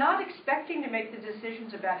 but not expecting to make the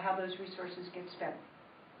decisions about how those resources get spent,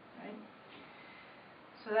 right?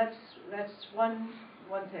 So that's one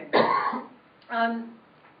thing.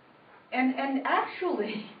 And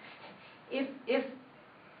actually, if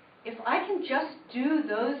I can just do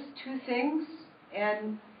those two things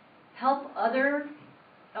and help other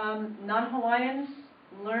non-Hawaiians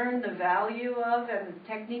learn the value of and the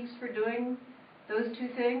techniques for doing those two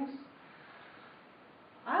things,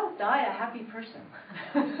 I'll die a happy person,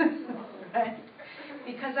 right?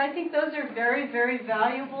 Because I think those are very, very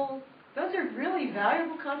valuable. Those are really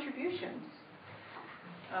valuable contributions.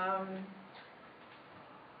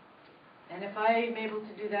 And if I'm able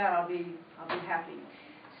to do that, I'll be happy.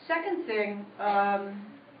 Second thing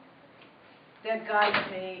that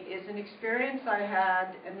guides me is an experience I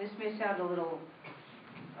had, and this may sound a little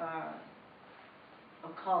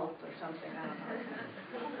occult or something, I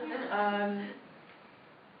don't know.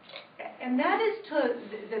 And that is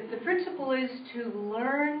the principle is to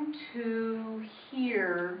learn to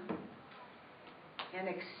hear and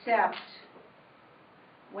accept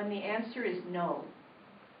when the answer is no.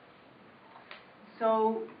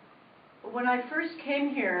 So when I first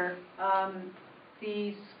came here,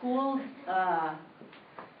 the school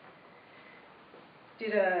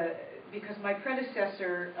because my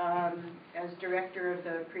predecessor as director of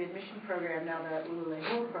the pre-admission program, now the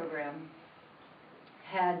Ululehua program,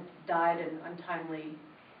 had died an untimely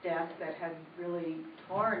death that had really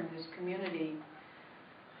torn this community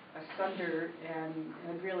asunder and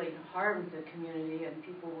had really harmed the community, and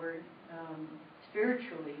people were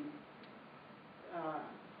spiritually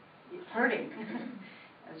hurting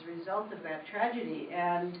as a result of that tragedy.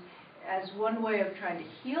 And as one way of trying to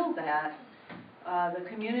heal that, the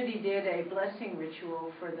community did a blessing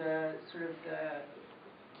ritual for the sort of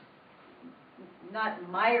not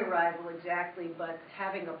my arrival exactly, but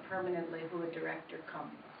having a permanent Lehua director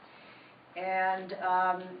come. And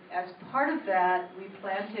as part of that, we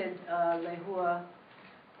planted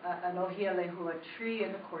an ohia lehua tree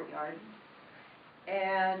in the courtyard.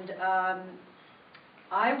 And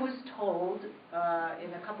I was told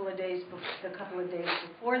in a couple of days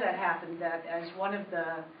before that happened that as one of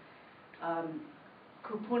the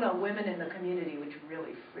kupuna women in the community, which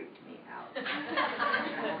really freaked me out,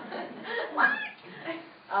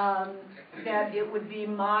 that it would be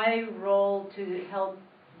my role to help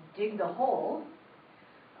dig the hole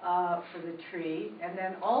for the tree, and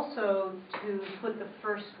then also to put the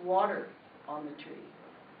first water on the tree.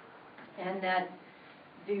 And that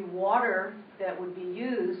the water that would be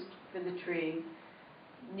used for the tree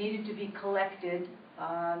needed to be collected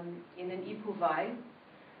in an ipuvai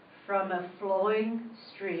from a flowing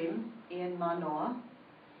stream in Manoa,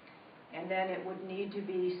 and then it would need to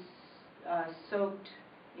be soaked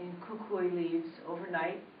in kukui leaves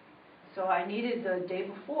overnight. So I needed the day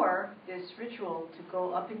before this ritual to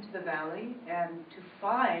go up into the valley and to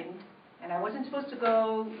find, and I wasn't supposed to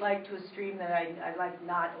go like to a stream that I like,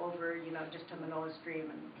 not over, you know, just a Manoa stream,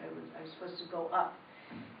 and I was supposed to go up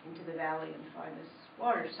into the valley and find this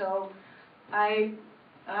water. So I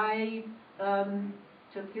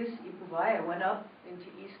took this ipuvai, I went up into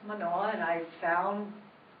East Manoa, and I found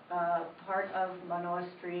part of Manoa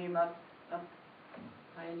stream up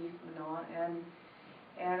high in East Manoa,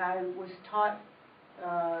 and I was taught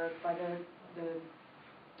by the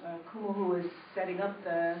kumu who was setting up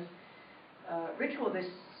the ritual, this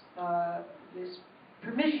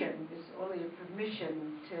permission, this only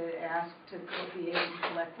permission to ask to be able to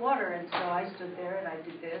collect water. And so I stood there and I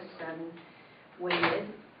did this and waited,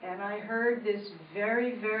 and I heard this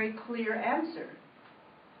very, very clear answer.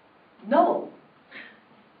 No.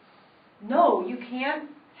 No, you can't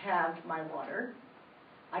have my water.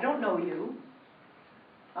 I don't know you.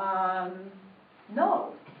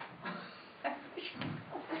 No.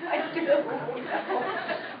 I do.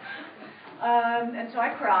 And so I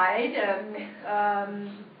cried, and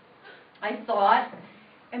I thought,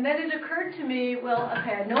 and then it occurred to me, well,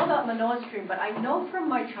 okay, I know about Manoa Stream, but I know from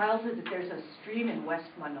my childhood that there's a stream in West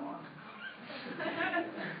Manoa.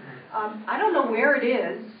 I don't know where it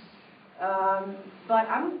is, but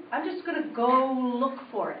I'm just going to go look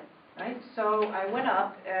for it. Right? So I went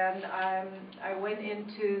up and I went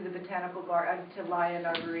into the botanical garden, to Lion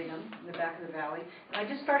Arboretum in the back of the valley, and I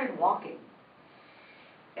just started walking.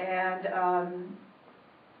 And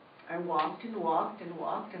I walked and walked and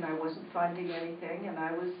walked, and I wasn't finding anything, and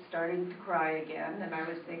I was starting to cry again, and I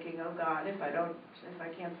was thinking, oh God, if I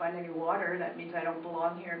can't find any water, that means I don't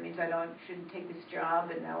belong here. It means I shouldn't take this job,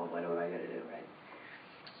 and now what am I going to do, right?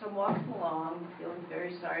 So I'm walking along, feeling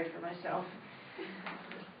very sorry for myself.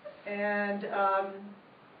 And all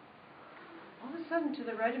of a sudden, to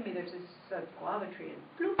the right of me, there's this guava tree, and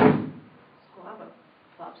bloop, this guava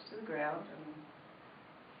flops to the ground.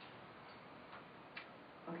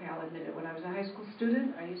 And okay, I'll admit it. When I was a high school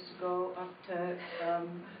student, I used to go up to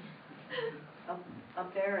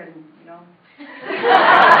up there, and you know.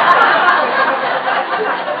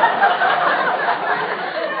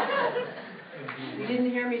 You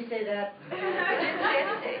didn't hear me say that. I didn't see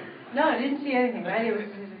anything. No, I didn't see anything. Right? It was.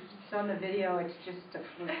 On the video, it's just a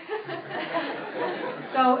fluke.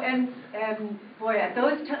 So and boy, at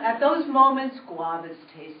those moments, guavas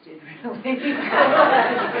tasted really good.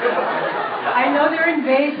 I know they're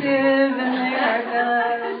invasive and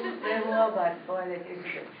they will, but boy, they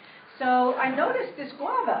tasted good. So I noticed this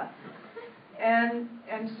guava, and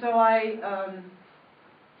so I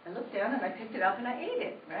looked down and I picked it up and I ate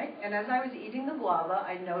it. Right, and as I was eating the guava,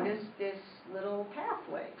 I noticed this little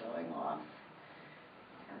pathway going off.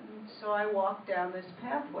 And so I walked down this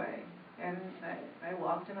pathway, and I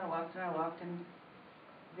walked and I walked and I walked, and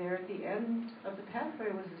there at the end of the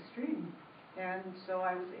pathway was a stream. And so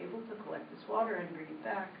I was able to collect this water and bring it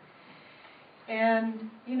back. And,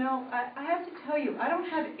 you know, I have to tell you, I don't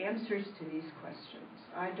have answers to these questions.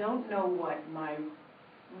 I don't know what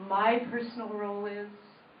my personal role is,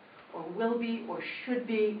 or will be, or should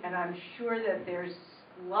be, and I'm sure that there's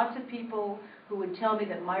lots of people who would tell me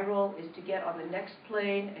that my role is to get on the next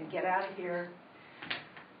plane and get out of here.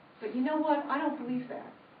 But you know what? I don't believe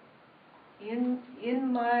that. In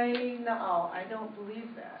my na'au, I don't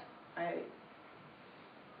believe that.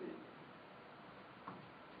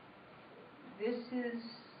 This is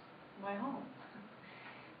my home.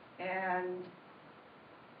 And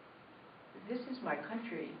this is my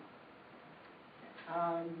country.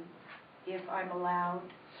 If I'm allowed,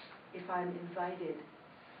 if I'm invited.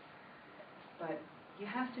 But you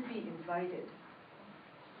have to be invited.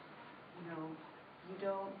 You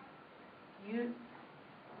know,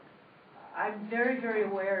 I'm very, very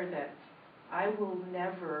aware that I will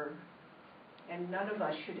never, and none of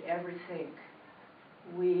us should ever think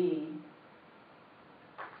we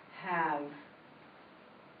have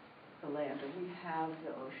the land, or we have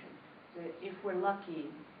the ocean. That if we're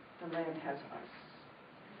lucky, the land has us.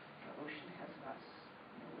 The ocean has us.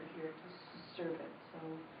 We're here to serve it. So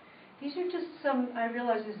these are just some, I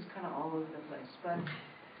realize this is kind of all over the place, but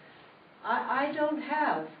I don't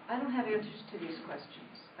have answers to these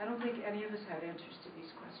questions. I don't think any of us have answers to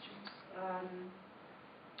these questions.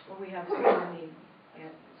 Well, we have so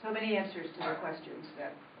many answers to the questions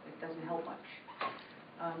that it doesn't help much.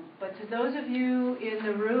 But to those of you in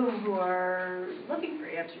the room who are looking for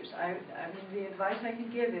answers, I mean, the advice I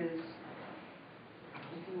can give is,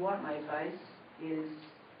 if you want my advice, is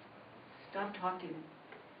stop talking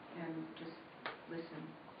and just listen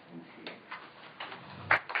and feel.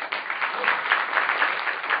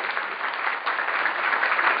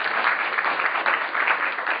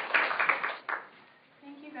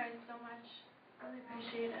 Thank you guys so much. Really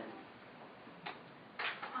appreciate it.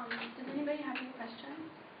 Does anybody have any questions?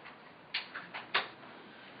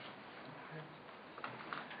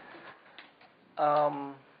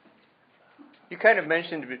 You kind of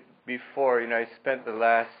mentioned before, I spent the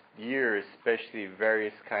last year, especially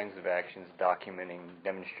various kinds of actions, documenting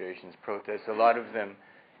demonstrations, protests, a lot of them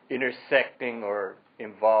intersecting or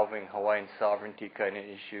involving Hawaiian sovereignty kind of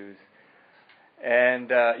issues.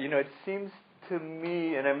 And, it seems to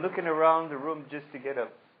me, and I'm looking around the room just to get a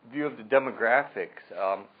view of the demographics,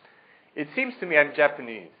 it seems to me I'm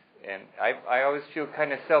Japanese, and I always feel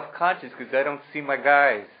kind of self-conscious because I don't see my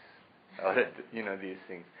guys out at, these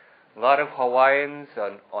things. A lot of Hawaiians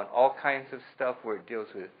on all kinds of stuff where it deals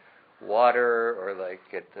with water, or like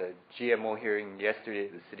at the GMO hearing yesterday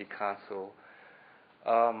at the city council.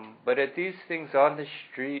 But at these things on the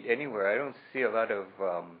street, anywhere, I don't see a lot of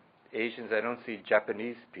Asians. I don't see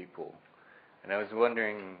Japanese people. And I was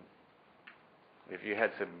wondering if you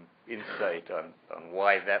had some insight on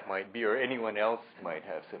why that might be, or anyone else might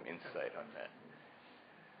have some insight on that.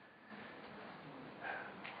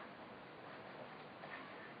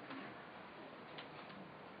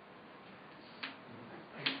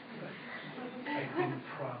 I've been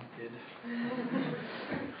prompted.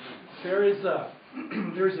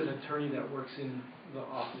 There's an attorney that works in the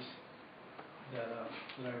office that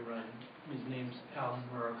I run. His name's Alan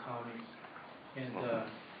Murakami, and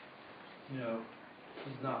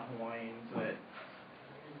he's not Hawaiian, but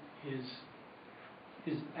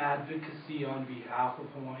his advocacy on behalf of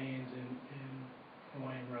Hawaiians and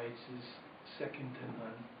Hawaiian rights is second to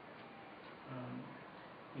none.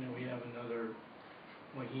 We have another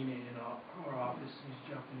Wahine in our office who's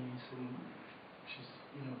Japanese, and she's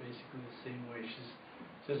basically the same way. She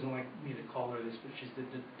doesn't like me to call her this, but she's the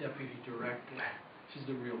deputy director. She's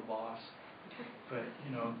the real boss. But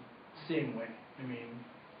same way. I mean,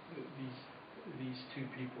 these two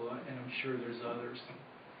people, and I'm sure there's others.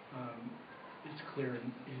 It's clear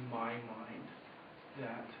in my mind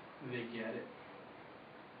that they get it.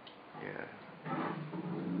 Yeah.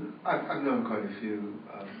 I've known quite a few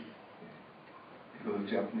people of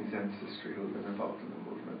Japanese ancestry who have been involved in the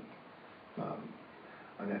movement.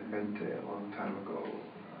 Annette Mente a long time ago,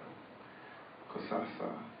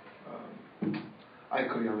 Kosasa,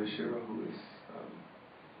 Aiko Yamashiro, who is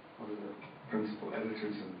one of the principal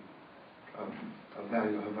editors of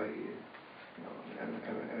Value Hawaii, and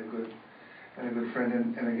a good friend.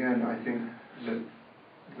 And again, I think that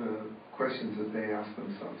the questions that they ask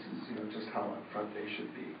themselves is, just how upfront they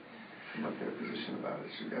should be and what their position about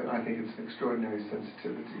it should be. And I think it's an extraordinary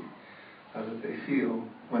sensitivity that they feel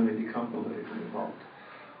when they become politically involved.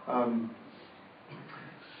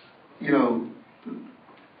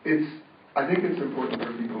 I think it's important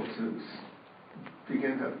for people to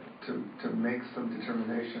begin to make some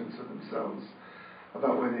determinations of themselves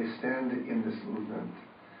about where they stand in this movement,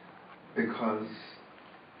 because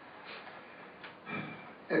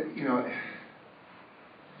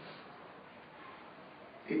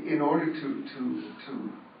in order to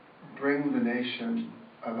bring the nation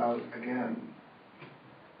about again,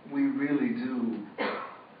 we really do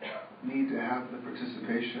need to have the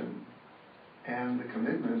participation and the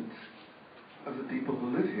commitment of the people who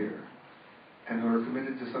live here and who are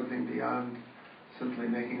committed to something beyond simply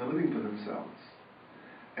making a living for themselves.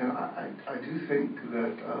 And I do think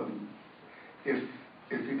that if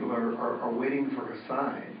people are waiting for a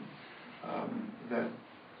sign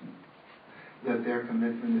that their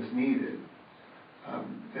commitment is needed,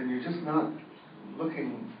 then you're just not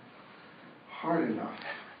looking hard enough.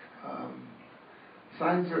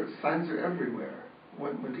 Signs are everywhere.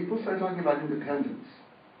 When people start talking about independence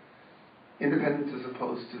as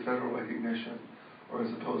opposed to federal recognition, or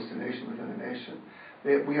as opposed to nation within a nation,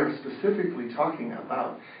 we are specifically talking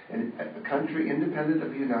about a country independent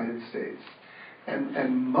of the United States.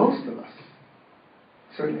 And most of us,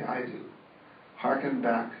 certainly I do, hearken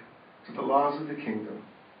back to the laws of the kingdom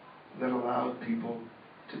that allowed people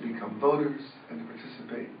to become voters and to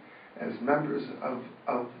participate as members of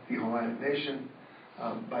the Hawaiian nation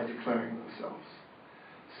by declaring themselves.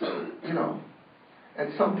 So, at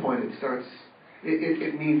some point it starts,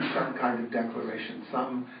 it means some kind of declaration.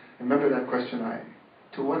 Remember that question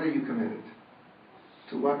to what are you committed?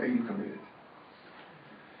 To what are you committed?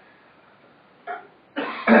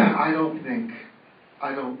 I don't think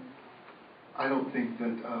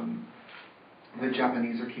that the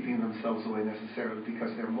Japanese are keeping themselves away necessarily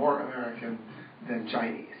because they're more American than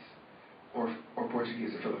Chinese or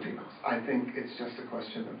Portuguese or Filipinos. I think it's just a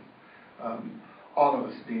question of all of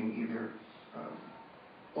us being either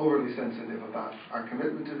overly sensitive about our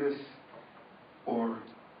commitment to this or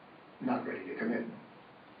not ready to commit.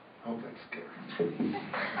 I hope that's clear.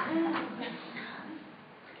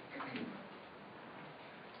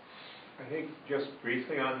 I think just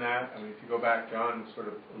briefly on that, I mean, if you go back, John was sort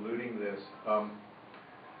of alluding to this,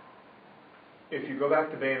 if you go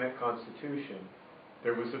back to Bayonet Constitution,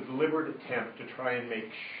 there was a deliberate attempt to try and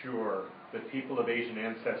make sure that people of Asian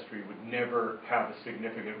ancestry would never have a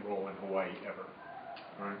significant role in Hawaii ever.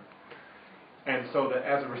 Right? And so that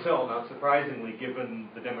as a result, not surprisingly, given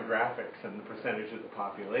the demographics and the percentage of the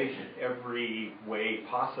population, every way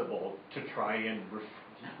possible to try and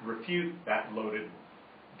refute that loaded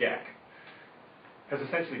deck has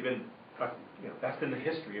essentially been, that's been the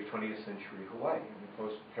history of 20th century Hawaii,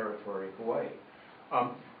 post-territory Hawaii.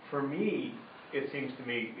 For me, it seems to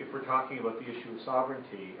me, if we're talking about the issue of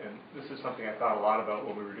sovereignty, and this is something I thought a lot about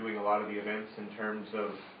when we were doing a lot of the events in terms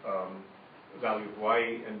of Value of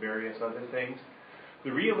Hawaii and various other things,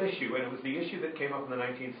 the real issue, and it was the issue that came up in the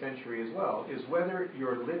 19th century as well, is whether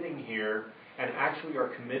you're living here and actually are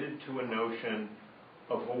committed to a notion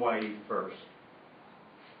of Hawaii first.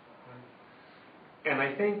 And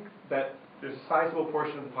I think that there's a sizable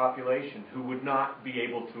portion of the population who would not be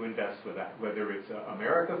able to invest with that, whether it's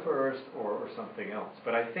America first or something else.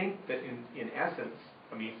 But I think that in essence,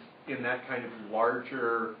 I mean, in that kind of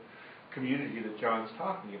larger community that John's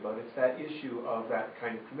talking about, it's that issue of that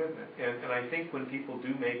kind of commitment. And I think when people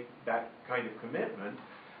do make that kind of commitment,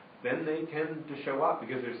 then they tend to show up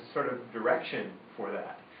because there's a sort of direction for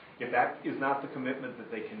that. If that is not the commitment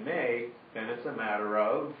that they can make, then it's a matter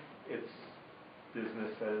of it's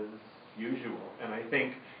business as usual. And I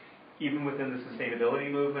think even within the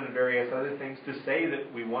sustainability movement and various other things, to say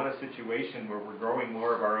that we want a situation where we're growing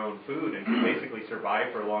more of our own food and can basically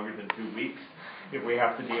survive for longer than 2 weeks if we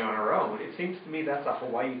have to be on our own, it seems to me that's a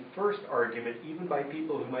Hawaii first argument, even by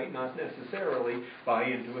people who might not necessarily buy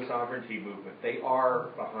into a sovereignty movement. They are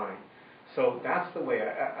behind. So that's the way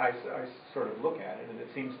I sort of look at it, and it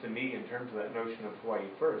seems to me in terms of that notion of Hawaii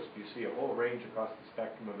first, you see a whole range across the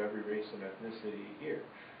spectrum of every race and ethnicity here.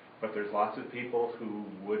 But there's lots of people who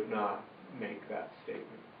would not make that statement.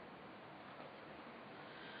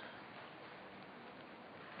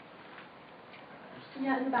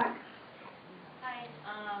 Yeah, in the back. Hi,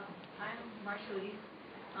 I'm Marshallese,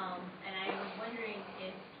 and I'm wondering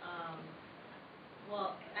if,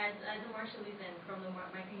 well, as a Marshallese and from the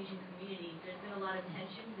Micronesian community, there's been a lot of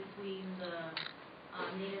tension between the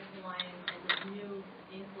Native Hawaiians and this new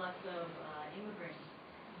influx of immigrants.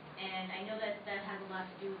 And I know that has a lot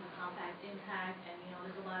to do with the compact impact, and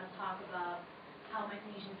there's a lot of talk about how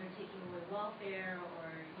Micronesians are taking away welfare or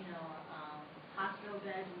hospital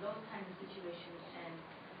beds and those kinds of situations. And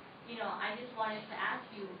I just wanted to ask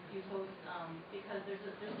you folks because there's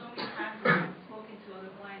so many times when I've spoken to other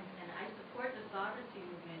Hawaiians, and I support the sovereignty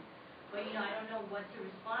movement, but I don't know what to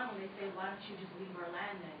respond when they say, why don't you just leave our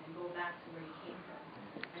land then and go back to where you came from,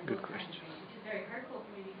 and those kinds of things, which is very hurtful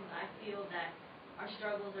for me because I feel that our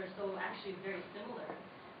struggles are so actually very similar.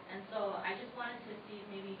 And so I just wanted to see if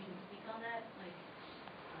maybe you can speak on that. Like,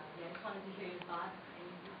 I just wanted to hear your thoughts.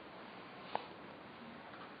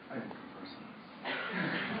 I think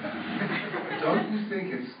don't you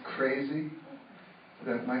think it's crazy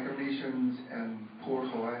that Micronesians and poor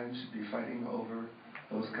Hawaiians should be fighting over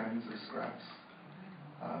those kinds of scraps?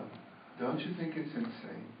 Don't you think it's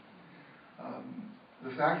insane?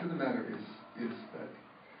 The fact of the matter is that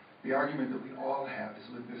the argument that we all have is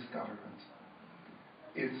with this government.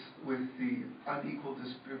 It's with the unequal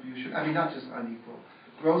distribution, I mean not just unequal,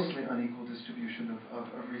 grossly unequal distribution of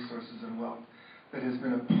resources and wealth that has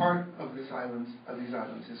been a part of these islands'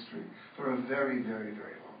 history for a very, very,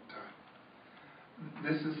 very long time.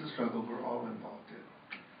 This is the struggle we're all involved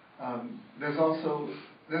in. There's also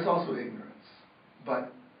ignorance,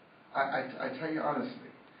 but I tell you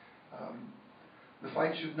honestly, the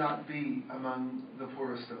fight should not be among the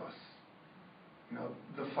poorest of us.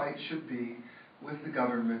 The fight should be with the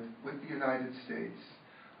government, with the United States,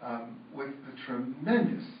 with the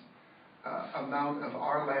tremendous amount of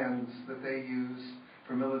our lands that they use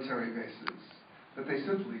for military bases, that they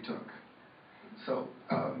simply took. So,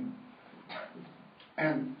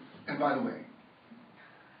 and by the way,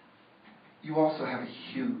 you also have a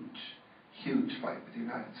huge fight with the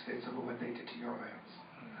United States over what they did to your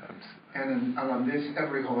lands. And on this,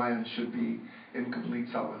 every Hawaiian should be in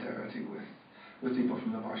complete solidarity with people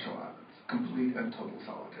from the Marshall Islands. Complete and total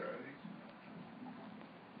solidarity.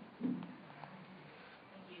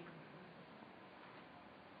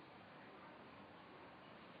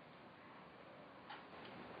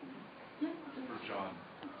 For Jon,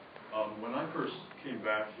 when I first came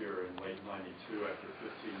back here in late '92 after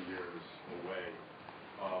 15 years away,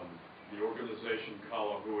 the organization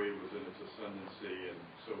Kalahui was in its ascendancy, and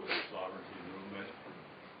so was the sovereignty movement.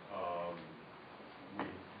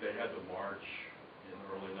 They had the march in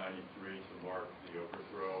early '93 to mark the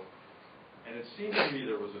overthrow, and it seemed to me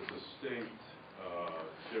there was a distinct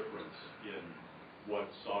difference in what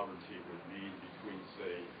sovereignty would mean between,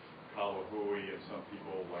 say, Kalahui and some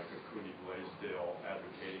people like Akuni Blaisdell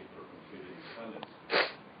advocating for complete independence.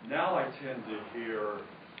 Now I tend to hear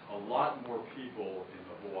a lot more people in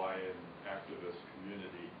the Hawaiian activist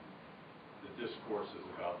community, the discourse is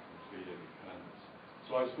about complete independence.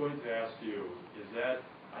 So I was going to ask you, is that,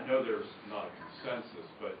 I know there's not a consensus,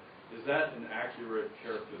 but is that an accurate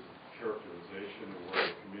characterization of where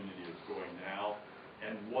the community is going now,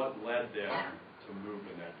 and what led them to move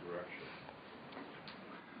in that direction?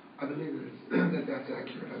 I believe that that's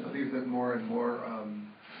accurate. I believe that more and more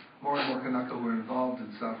Kanaka who are involved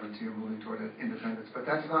in sovereignty are moving toward independence. But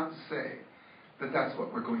that's not to say that that's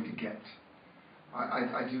what we're going to get.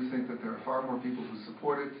 I do think that there are far more people who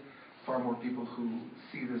support it, far more people who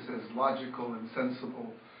see this as logical and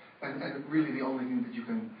sensible, and really the only thing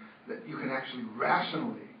that you can actually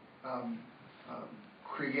rationally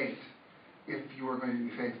create if you are going to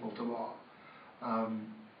be faithful to law.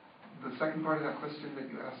 The second part of that question that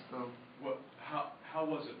you asked, though? How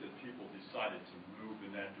was it that people decided to move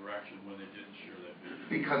in that direction when they didn't share that vision?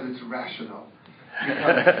 Because it's rational.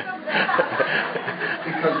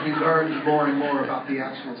 Because we learned more and more about the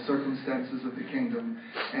actual circumstances of the kingdom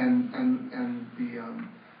and the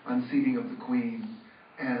unseating of the queen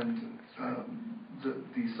and the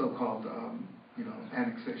so-called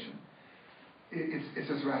annexation. It's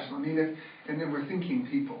just rational. I mean, and then we're thinking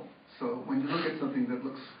people. So when you look at something that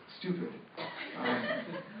looks stupid,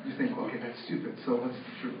 you think, okay, that's stupid, so what's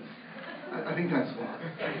the truth? I think that's why.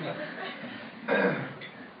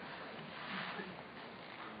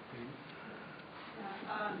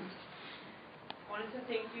 I wanted to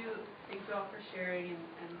thank you all for sharing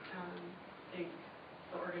and thank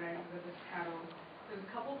the organizers of this panel. There's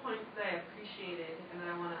a couple points that I appreciated and that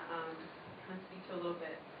I want to kind of speak to a little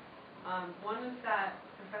bit. One is that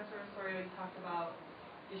Professor Osorio talked about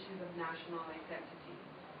issues of national identity.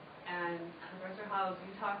 And Professor Howes,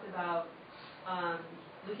 you talked about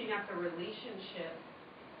looking at the relationship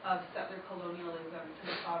of settler colonialism to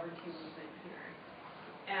the sovereignty movement here.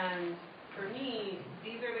 And for me,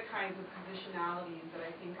 these are the kinds of positionalities that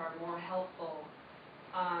I think are more helpful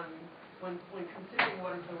when considering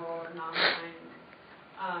what is the role of non-Hawaiians.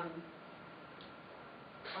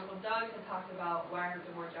 Uncle Doug had talked about why aren't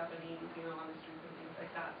there more Japanese, on the streets and things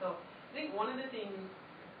like that. So I think one of the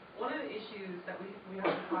issues that we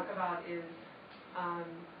have to talk about is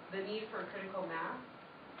the need for critical mass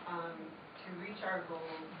to reach our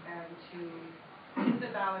goals and to keep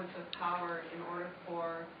the balance of power in order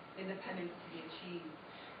for independence to be achieved.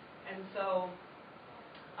 And so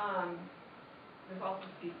there's also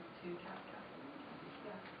speak to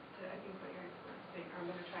I think what you're saying, I'm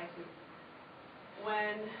going to try to.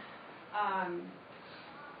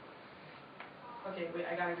 Okay, wait,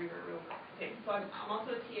 I gotta revert real quick. Okay, so I'm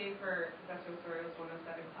also a TA for Professor Osorio's 107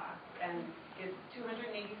 class, and it's 280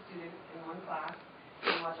 students in one class.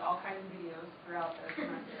 They watch all kinds of videos throughout the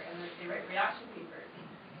semester, and they write reaction papers.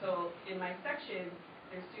 So in my section,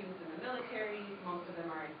 there's students in the military, most of them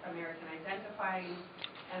are American identifying,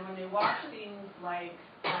 and when they watch things like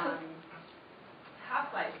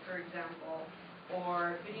Half-Life, for example,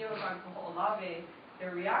 or videos on Kaho'olawe,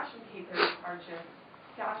 their reaction papers are just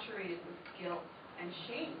saturated with guilt and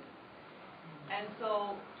shame. And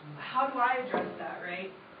so how do I address that,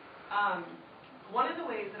 right? One of the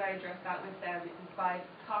ways that I address that with them is by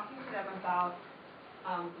talking to them about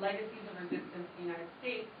legacies of resistance in the United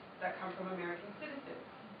States that come from American citizens,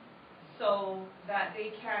 so that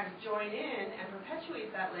they can join in and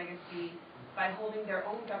perpetuate that legacy by holding their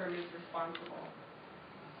own governments responsible.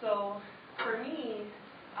 So for me,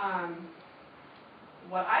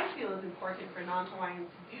 what I feel is important for non-Hawaiians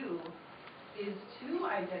to do is to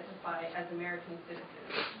identify as American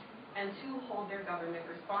citizens and to hold their government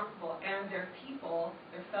responsible and their people,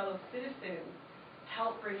 their fellow citizens,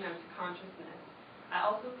 help bring them to consciousness. I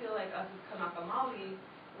also feel like us as Kanaka Maoli,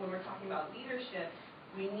 when we're talking about leadership,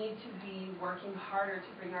 we need to be working harder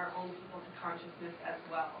to bring our own people to consciousness as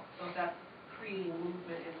well. So that's creating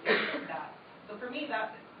movement and things like that. So for me,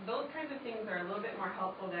 those kinds of things are a little bit more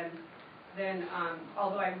helpful than then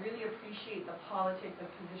although I really appreciate the politics of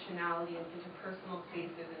positionality and interpersonal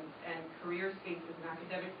spaces and career spaces and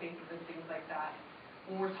academic spaces and things like that,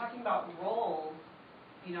 when we're talking about roles,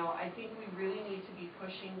 you know, I think we really need to be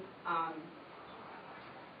pushing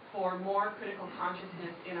for more critical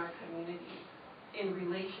consciousness in our community in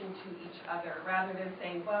relation to each other, rather than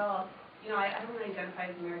saying, well, you know, I don't really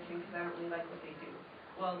identify as American because I don't really like what they do.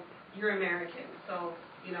 Well, you're American, so,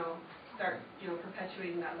 you know, start, you know,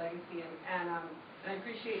 perpetuating that legacy. And I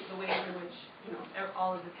appreciate the ways in which, you know,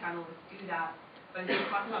 all of the panelists do that. But I think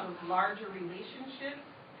talking about those larger relationships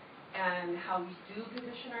and how we do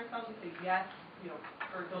position ourselves and say, yes, you know,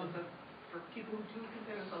 for people who do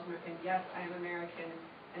consider themselves American, yes, I am American,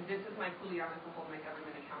 and this is my kuleana to hold my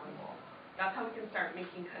government accountable. That's how we can start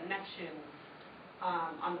making connections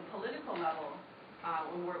on the political level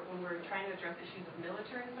when we're trying to address issues of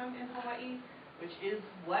militarism in Hawaii, which is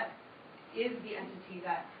what is the entity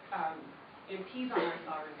that impedes on our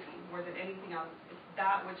sovereignty more than anything else. It's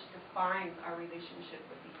that which defines our relationship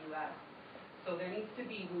with the U.S. So there needs to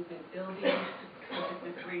be movement building,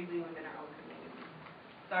 consciousness raising within our own community.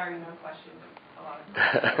 Sorry, no questions. A lot of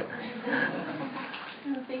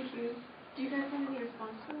No, thank you. Do you guys have any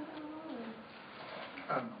response to that at all?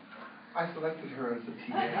 Or? I selected her as a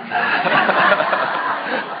TA.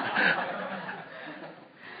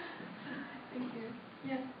 Thank you.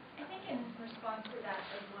 Yes. I think in response to that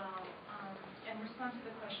as well, in response to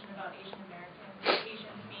the question about Asian Americans,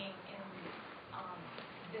 Asians being in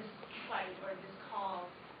this fight or this call,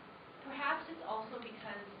 perhaps it's also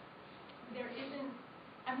because there isn't,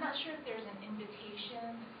 I'm not sure if there's an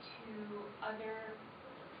invitation to other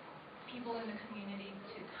people in the community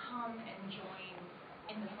to come and join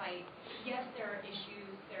in the fight. Yes, there are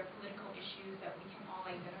issues, there are political issues that we can all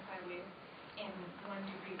identify with in one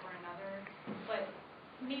degree or another, but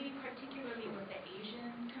maybe particularly with the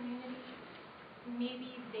Asian community,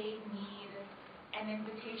 maybe they need an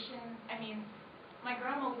invitation. I mean, my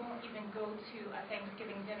grandma won't even go to a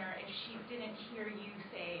Thanksgiving dinner if she didn't hear you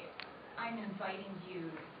say, I'm inviting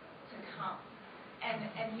you to come. And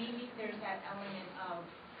maybe there's that element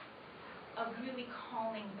of really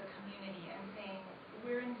calling the community and saying,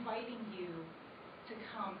 we're inviting you to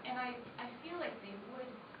come. And I feel like they would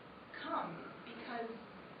come because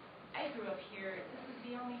I grew up here. This is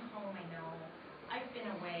the only home I know. I've been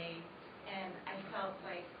away, and I felt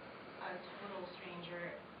like a total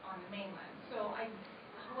stranger on the mainland. So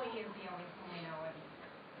Hawaii is the only home I know, and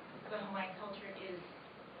the Hawaiian culture is,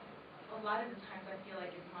 a lot of the times I feel like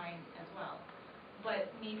it's mine as well. But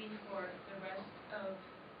maybe for the rest of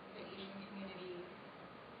the Asian community,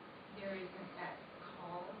 there isn't that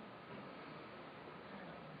call.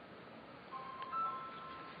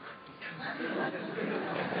 I don't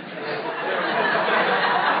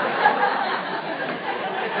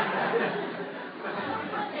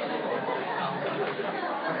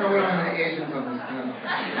I thought we don't have any Asians on this panel.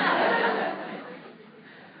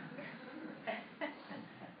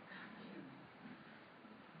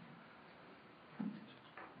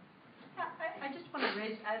 I just want to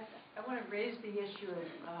raise, I want to raise the issue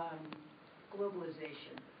of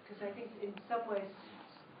globalization, because I think in some ways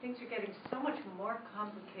things are getting so much more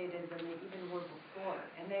complicated than they even were before,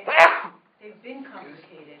 and they've been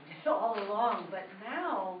complicated all along, but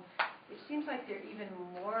now it seems like they're even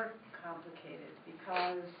more complicated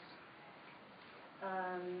because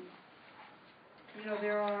you know,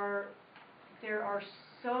 there are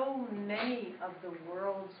so many of the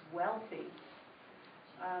world's wealthy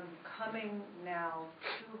coming now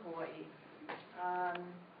to Hawaii,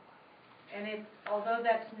 and although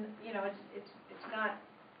that's, you know, it's not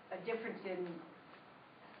a difference in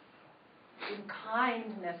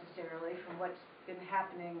kind necessarily from what's been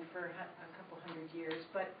happening for a couple hundred years,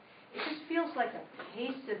 but it just feels like the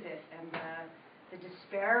pace of it and the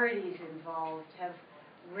disparities involved have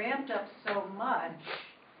ramped up so much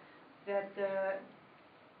that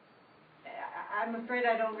I'm afraid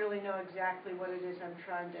I don't really know exactly what it is I'm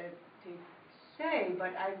trying to say,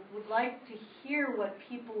 but I would like to hear what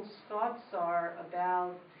people's thoughts are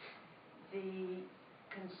about the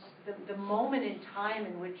moment in time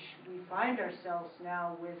in which we find ourselves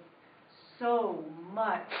now with so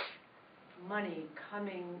much money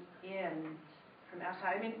coming in from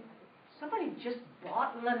outside. I mean, somebody just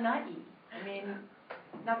bought Lanai. I mean,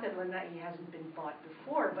 not that Lanai hasn't been bought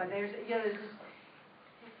before, but there's this,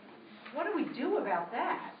 what do we do about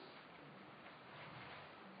that?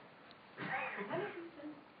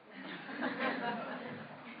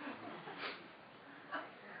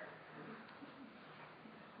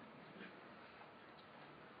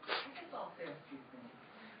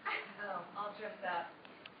 I'll address that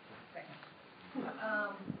second.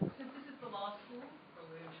 Since this is the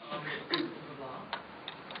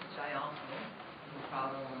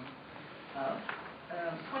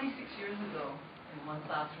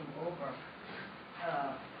classroom over.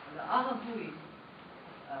 The Ahahui,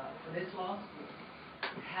 for this law school,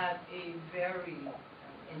 had a very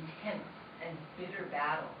intense and bitter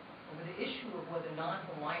battle over the issue of whether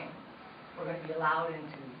non-Hawaiians were going to be allowed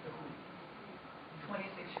into the hui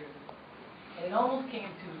 26 years ago. And it almost came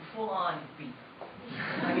to full-on beef.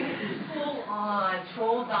 I mean, full-on,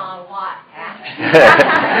 troll down what?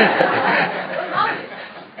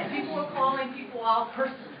 And people were calling people out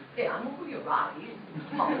personally. Hey, I know who you're riding.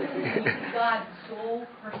 It got so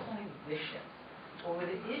personally vicious over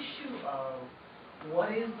the issue of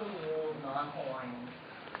what is the role of non-Hawaiians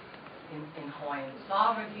in Hawaiian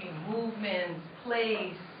sovereignty, movements,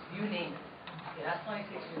 place, you name it. Okay, that's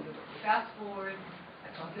 26 years ago. Fast forward,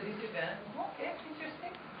 I come to this event. Okay,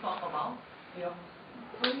 interesting. Talk about,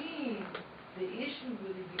 for me, the issue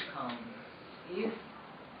really becomes if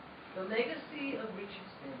the legacy of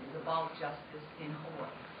Richardson is about justice in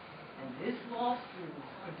Hawaii, and this law school is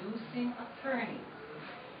producing attorneys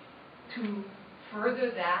to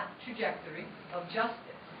further that trajectory of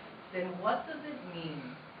justice, then what does it mean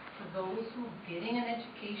for those who are getting an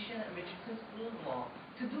education at Richardson School of Law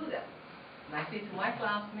to do that? And I say to my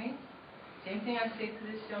classmates, same thing I say to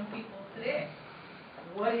these young people today.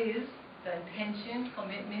 What is the intention,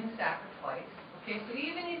 commitment, sacrifice? Okay, so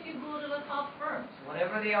even if you go to the top firms,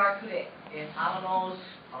 whatever they are today, I don't know,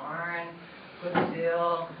 Starn,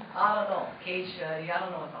 Brazil, I don't know, Acacia, I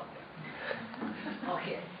don't know what's out there.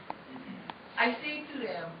 Okay. I say to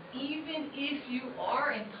them, even if you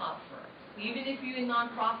are in top firms, even if you're in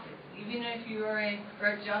nonprofits, even if you're in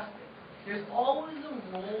earth justice, there's always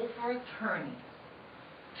a role for attorneys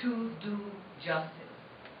to do justice.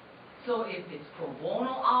 So if it's pro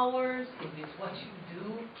bono hours, if it's what you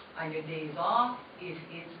do on your days off, if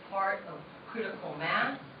it's part of critical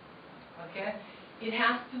mass, okay, it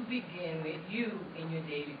has to begin with you in your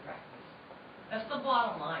daily practice. That's the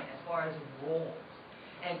bottom line as far as roles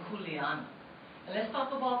and kuleana. And let's talk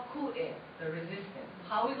about ku'e, the resistance.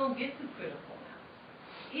 How are we going to get to critical mass?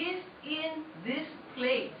 If in this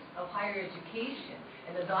place of higher education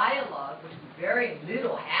and the dialogue, which we very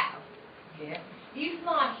little have, okay, if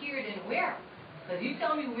not here, then where? Because you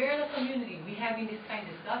tell me where in the community we having this kind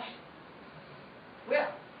of discussion.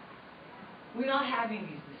 Well, we're not having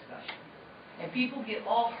these discussions. And people get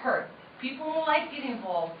all hurt. People don't like getting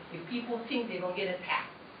involved if people think they're going to get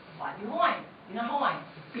attacked. By the Hawaiian. You're not Hawaiian.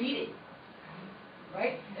 Beat it.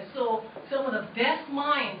 Right? And so some of the best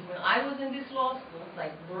minds when I was in this law school,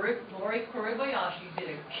 like Lori Kuribayashi did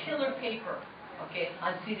a killer paper, okay,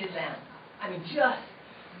 on ceded land. I mean, just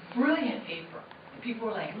brilliant paper. And people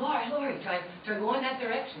were like, Lori, try to go in that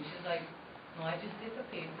direction. She's like, no, I just did the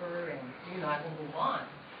paper and, I can move on.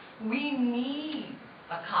 We need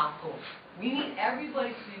a kako. We need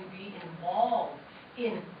everybody to be involved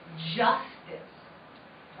in justice.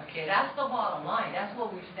 Okay, that's the bottom line. That's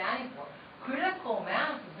what we're standing for. Critical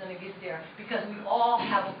mass is going to get there because we all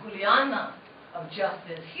have a kuleana of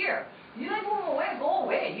justice here. You don't move away, go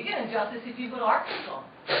away. You get injustice if you go to Arkansas,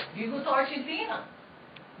 if you go to Argentina.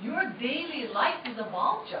 Your daily life is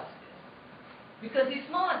about justice. Because if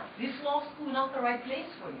not, this law school is not the right place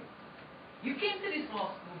for you. You came to this law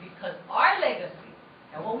school because our legacy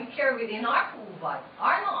and what we carry within our ku'uwai,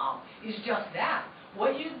 our know is just that.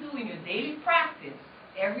 What you do in your daily practice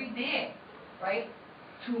every day, right?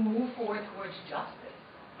 To move forward towards justice.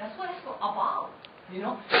 That's what it's about.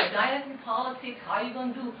 Dynamic politics, how you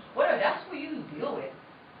going to do, whatever, that's what you deal with.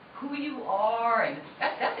 Who you are, and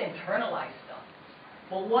that's internalized stuff.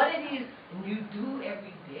 But what it is, you do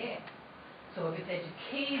every day. So if it's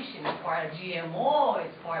education, it's part of GMO,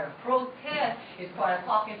 it's part of protest, it's part of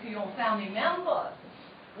talking to your own family members.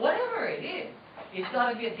 Whatever it is, it's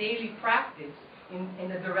got to be a daily practice in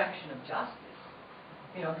the direction of justice.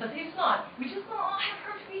 Because if not, we're just going to all have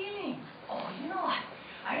hurt feelings. Oh, you know what?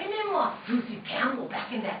 I remember Lucy Campbell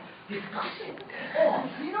back in that discussion. Oh,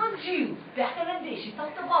 Jill, back in the day, she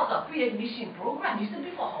talked about the pre-admission program. It used to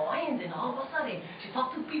be for Hawaiians, and all of a sudden, she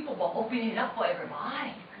talked to people about opening it up for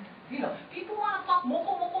everybody. People want to talk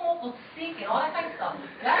moko, sick, and all that kind of stuff.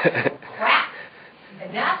 That's crap.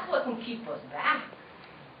 And that's what can keep us back.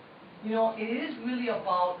 It is really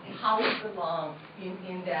about how we belong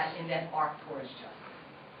in that arc towards justice.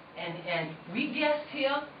 And we guest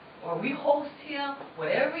here, or we host here,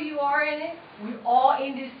 whatever you are in it, we're all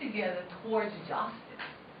in this together towards justice.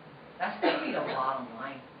 That's really the bottom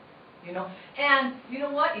line. And you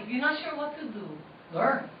know what? If you're not sure what to do,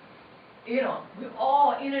 learn. We're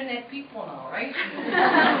all internet people now, right? You know what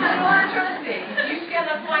I'm trying to say? If you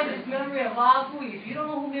cannot find this memory of Ahui, if you don't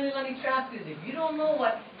know who Mililani Trap is, if you don't know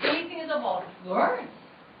what anything is about, learn.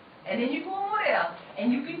 And then you go over there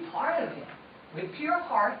and you be part of it. with pure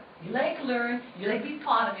heart, you like learn, you like be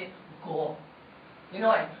part of it, go. You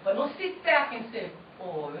know, but don't sit back and say,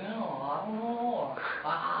 oh, you know, I don't know,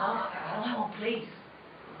 I don't have a place.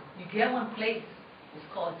 You get one place, it's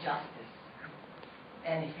called justice.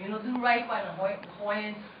 And if you don't do right by the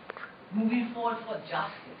Hawaiians, moving forward for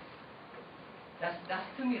justice, that's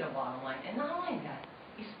to me the bottom line. And not only that,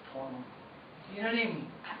 it's total. You know what I mean?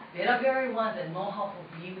 They're the very ones that know how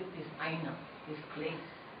to be with this aina, this place.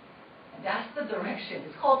 And that's the direction.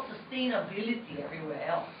 It's called sustainability everywhere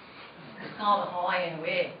else. It's called the Hawaiian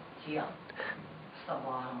way here. That's the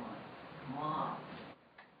bottom line. Wow.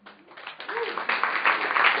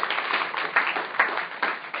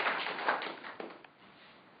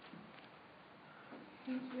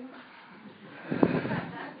 Thank you.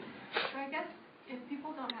 So I guess if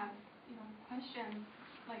people don't have, questions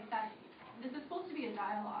like that, this is supposed to be a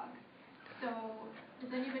dialogue. So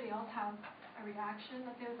does anybody else have a reaction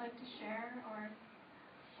that they would like to share or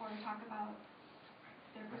talk about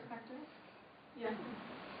their perspective? Yes.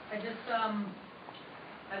 I just,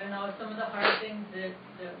 I don't know, some of the hard things that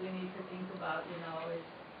we need to think about, is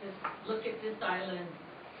just look at this island.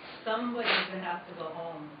 Somebody's going to have to go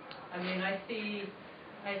home. I mean, I see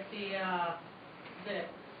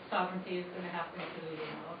that sovereignty is going to happen too,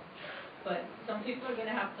 But some people are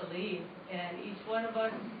going to have to leave, and each one of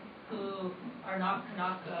us who are not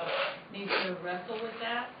Kanaka need to wrestle with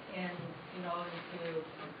that, and and to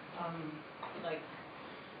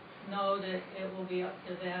know that it will be up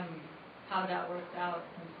to them how that works out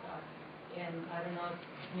and stuff. And I don't know,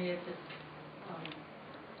 to me it just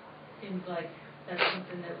seems like that's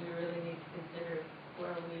something that we really need to consider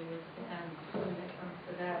where we would stand when it comes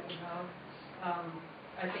to that.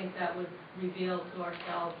 I think that would reveal to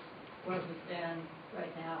ourselves where we stand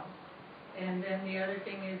right now. And then the other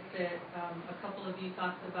thing is that a couple of you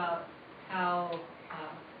talked about how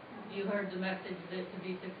you heard the message that to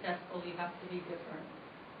be successful you have to be different.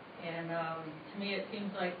 And to me it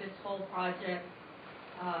seems like this whole project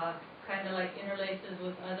kind of like interlaces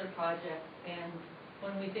with other projects. And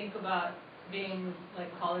when we think about being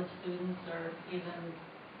like college students or even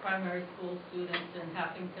primary school students and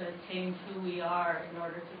having to change who we are in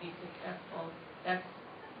order to be successful, that's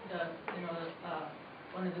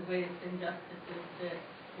one of the greatest injustices that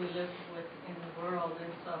we live with in the world.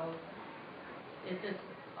 And so it just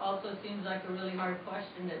also seems like a really hard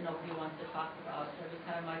question that nobody wants to talk about. Every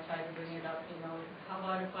time I try to bring it up, how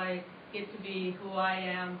about if I get to be who I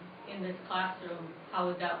am in this classroom, how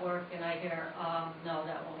would that work? And I hear, no,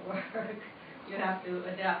 that won't work. You have to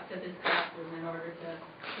adapt to this classroom in order to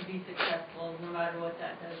be successful, no matter what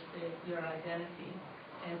that does to your identity.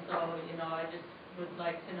 And so, I just would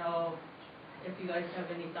like to know if you guys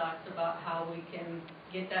have any thoughts about how we can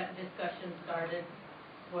get that discussion started,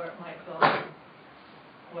 where it might go,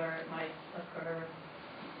 where it might occur.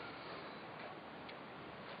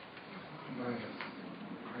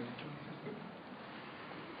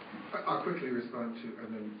 I'll quickly respond to,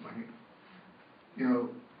 and then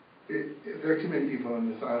there are too many people on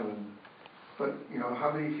this island, but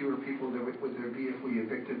how many fewer people would there be if we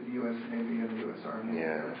evicted the U.S. Navy and the U.S. Army and the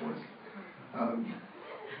Air Force?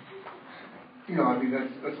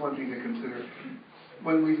 That's one thing to consider.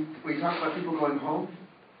 When we talk about people going home,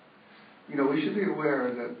 we should be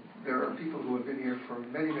aware that there are people who have been here for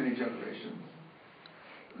many, many generations.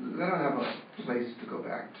 They don't have a place to go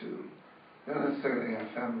back to. They don't necessarily have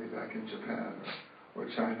family back in Japan or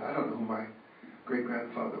China. I don't know who my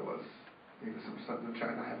great-grandfather was. Maybe some son of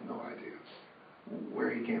China. I have no idea where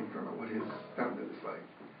he came from or what his family was like.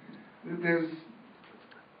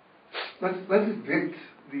 Let's evict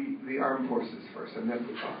the armed forces first, and then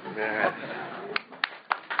we'll talk.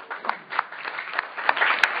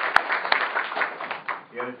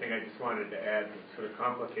 The other thing I just wanted to add to sort of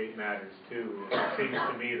complicate matters too, it seems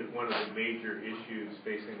to me that one of the major issues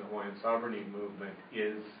facing the Hawaiian sovereignty movement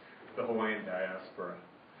is the Hawaiian diaspora.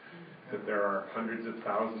 That there are hundreds of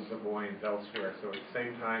thousands of Hawaiians elsewhere, so at the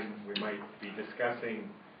same time we might be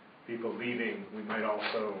discussing people leaving, we might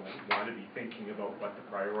also want to be thinking about what the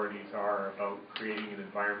priorities are about creating an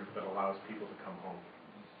environment that allows people to come home.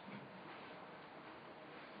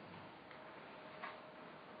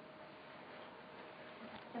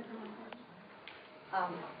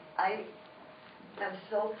 I am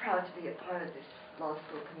so proud to be a part of this law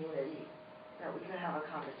school community that we could have a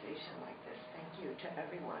conversation like this. Thank you to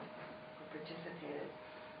everyone who participated.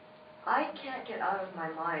 I can't get out of my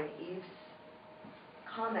mind Eve's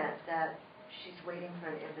comment that she's waiting for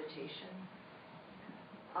an invitation.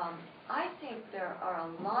 I think there are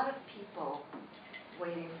a lot of people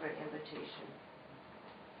waiting for an invitation.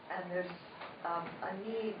 And there's a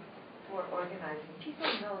need for organizing. People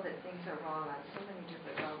know that things are wrong on so many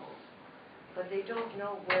different levels, but they don't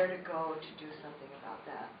know where to go to do something about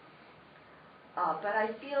that. But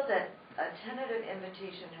I feel that a tentative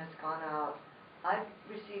invitation has gone out. I've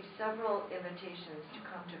received several invitations to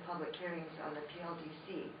come to public hearings on the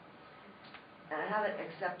PLDC, and I haven't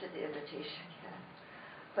accepted the invitation yet.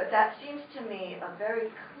 But that seems to me a very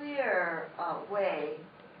clear way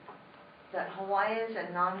that Hawaiians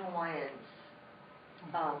and non-Hawaiians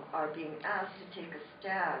are being asked to take a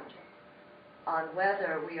stand on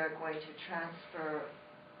whether we are going to transfer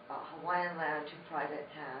Hawaiian land to private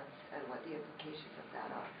hands and what the implications of that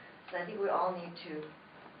are. So I think we all need to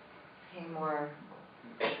pay more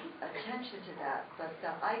attention to that. But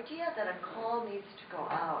the idea that a call needs to go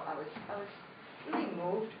out, I was really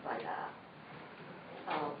moved by that.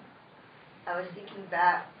 I was thinking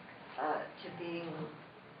back to being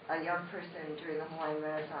a young person during the Hawaiian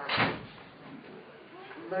Renaissance,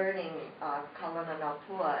 learning Kalana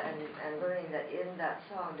Napua and learning that in that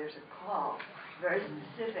song there's a call, very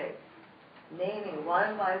specific, naming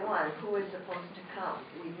one by one who is supposed to come.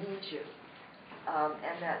 We need you.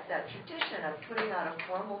 And that tradition of putting out a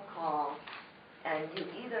formal call, and you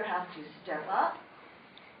either have to step up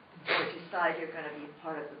or decide you're going to be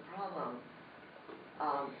part of the problem,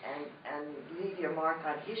 and leave your mark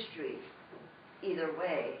on history. Either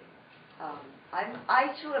way, I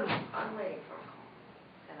too I'm waiting for a call,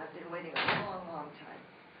 and I've been waiting a long, long time.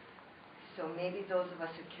 So maybe those of us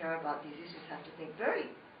who care about these issues have to think very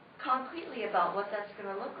concretely about what that's going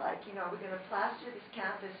to look like. You know, are we going to plaster this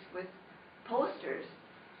campus with posters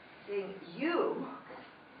saying, you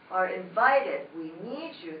are invited, we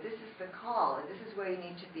need you, this is the call, and this is where you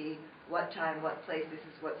need to be, what time, what place, this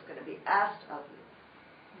is what's going to be asked of you.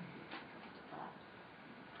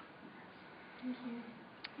 Thank you.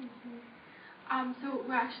 Thank you. So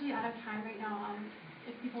we're actually out of time right now.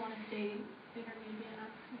 If people want to stay later, maybe and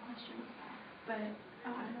ask some questions. But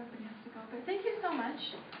I know everybody has to go. But thank you so much.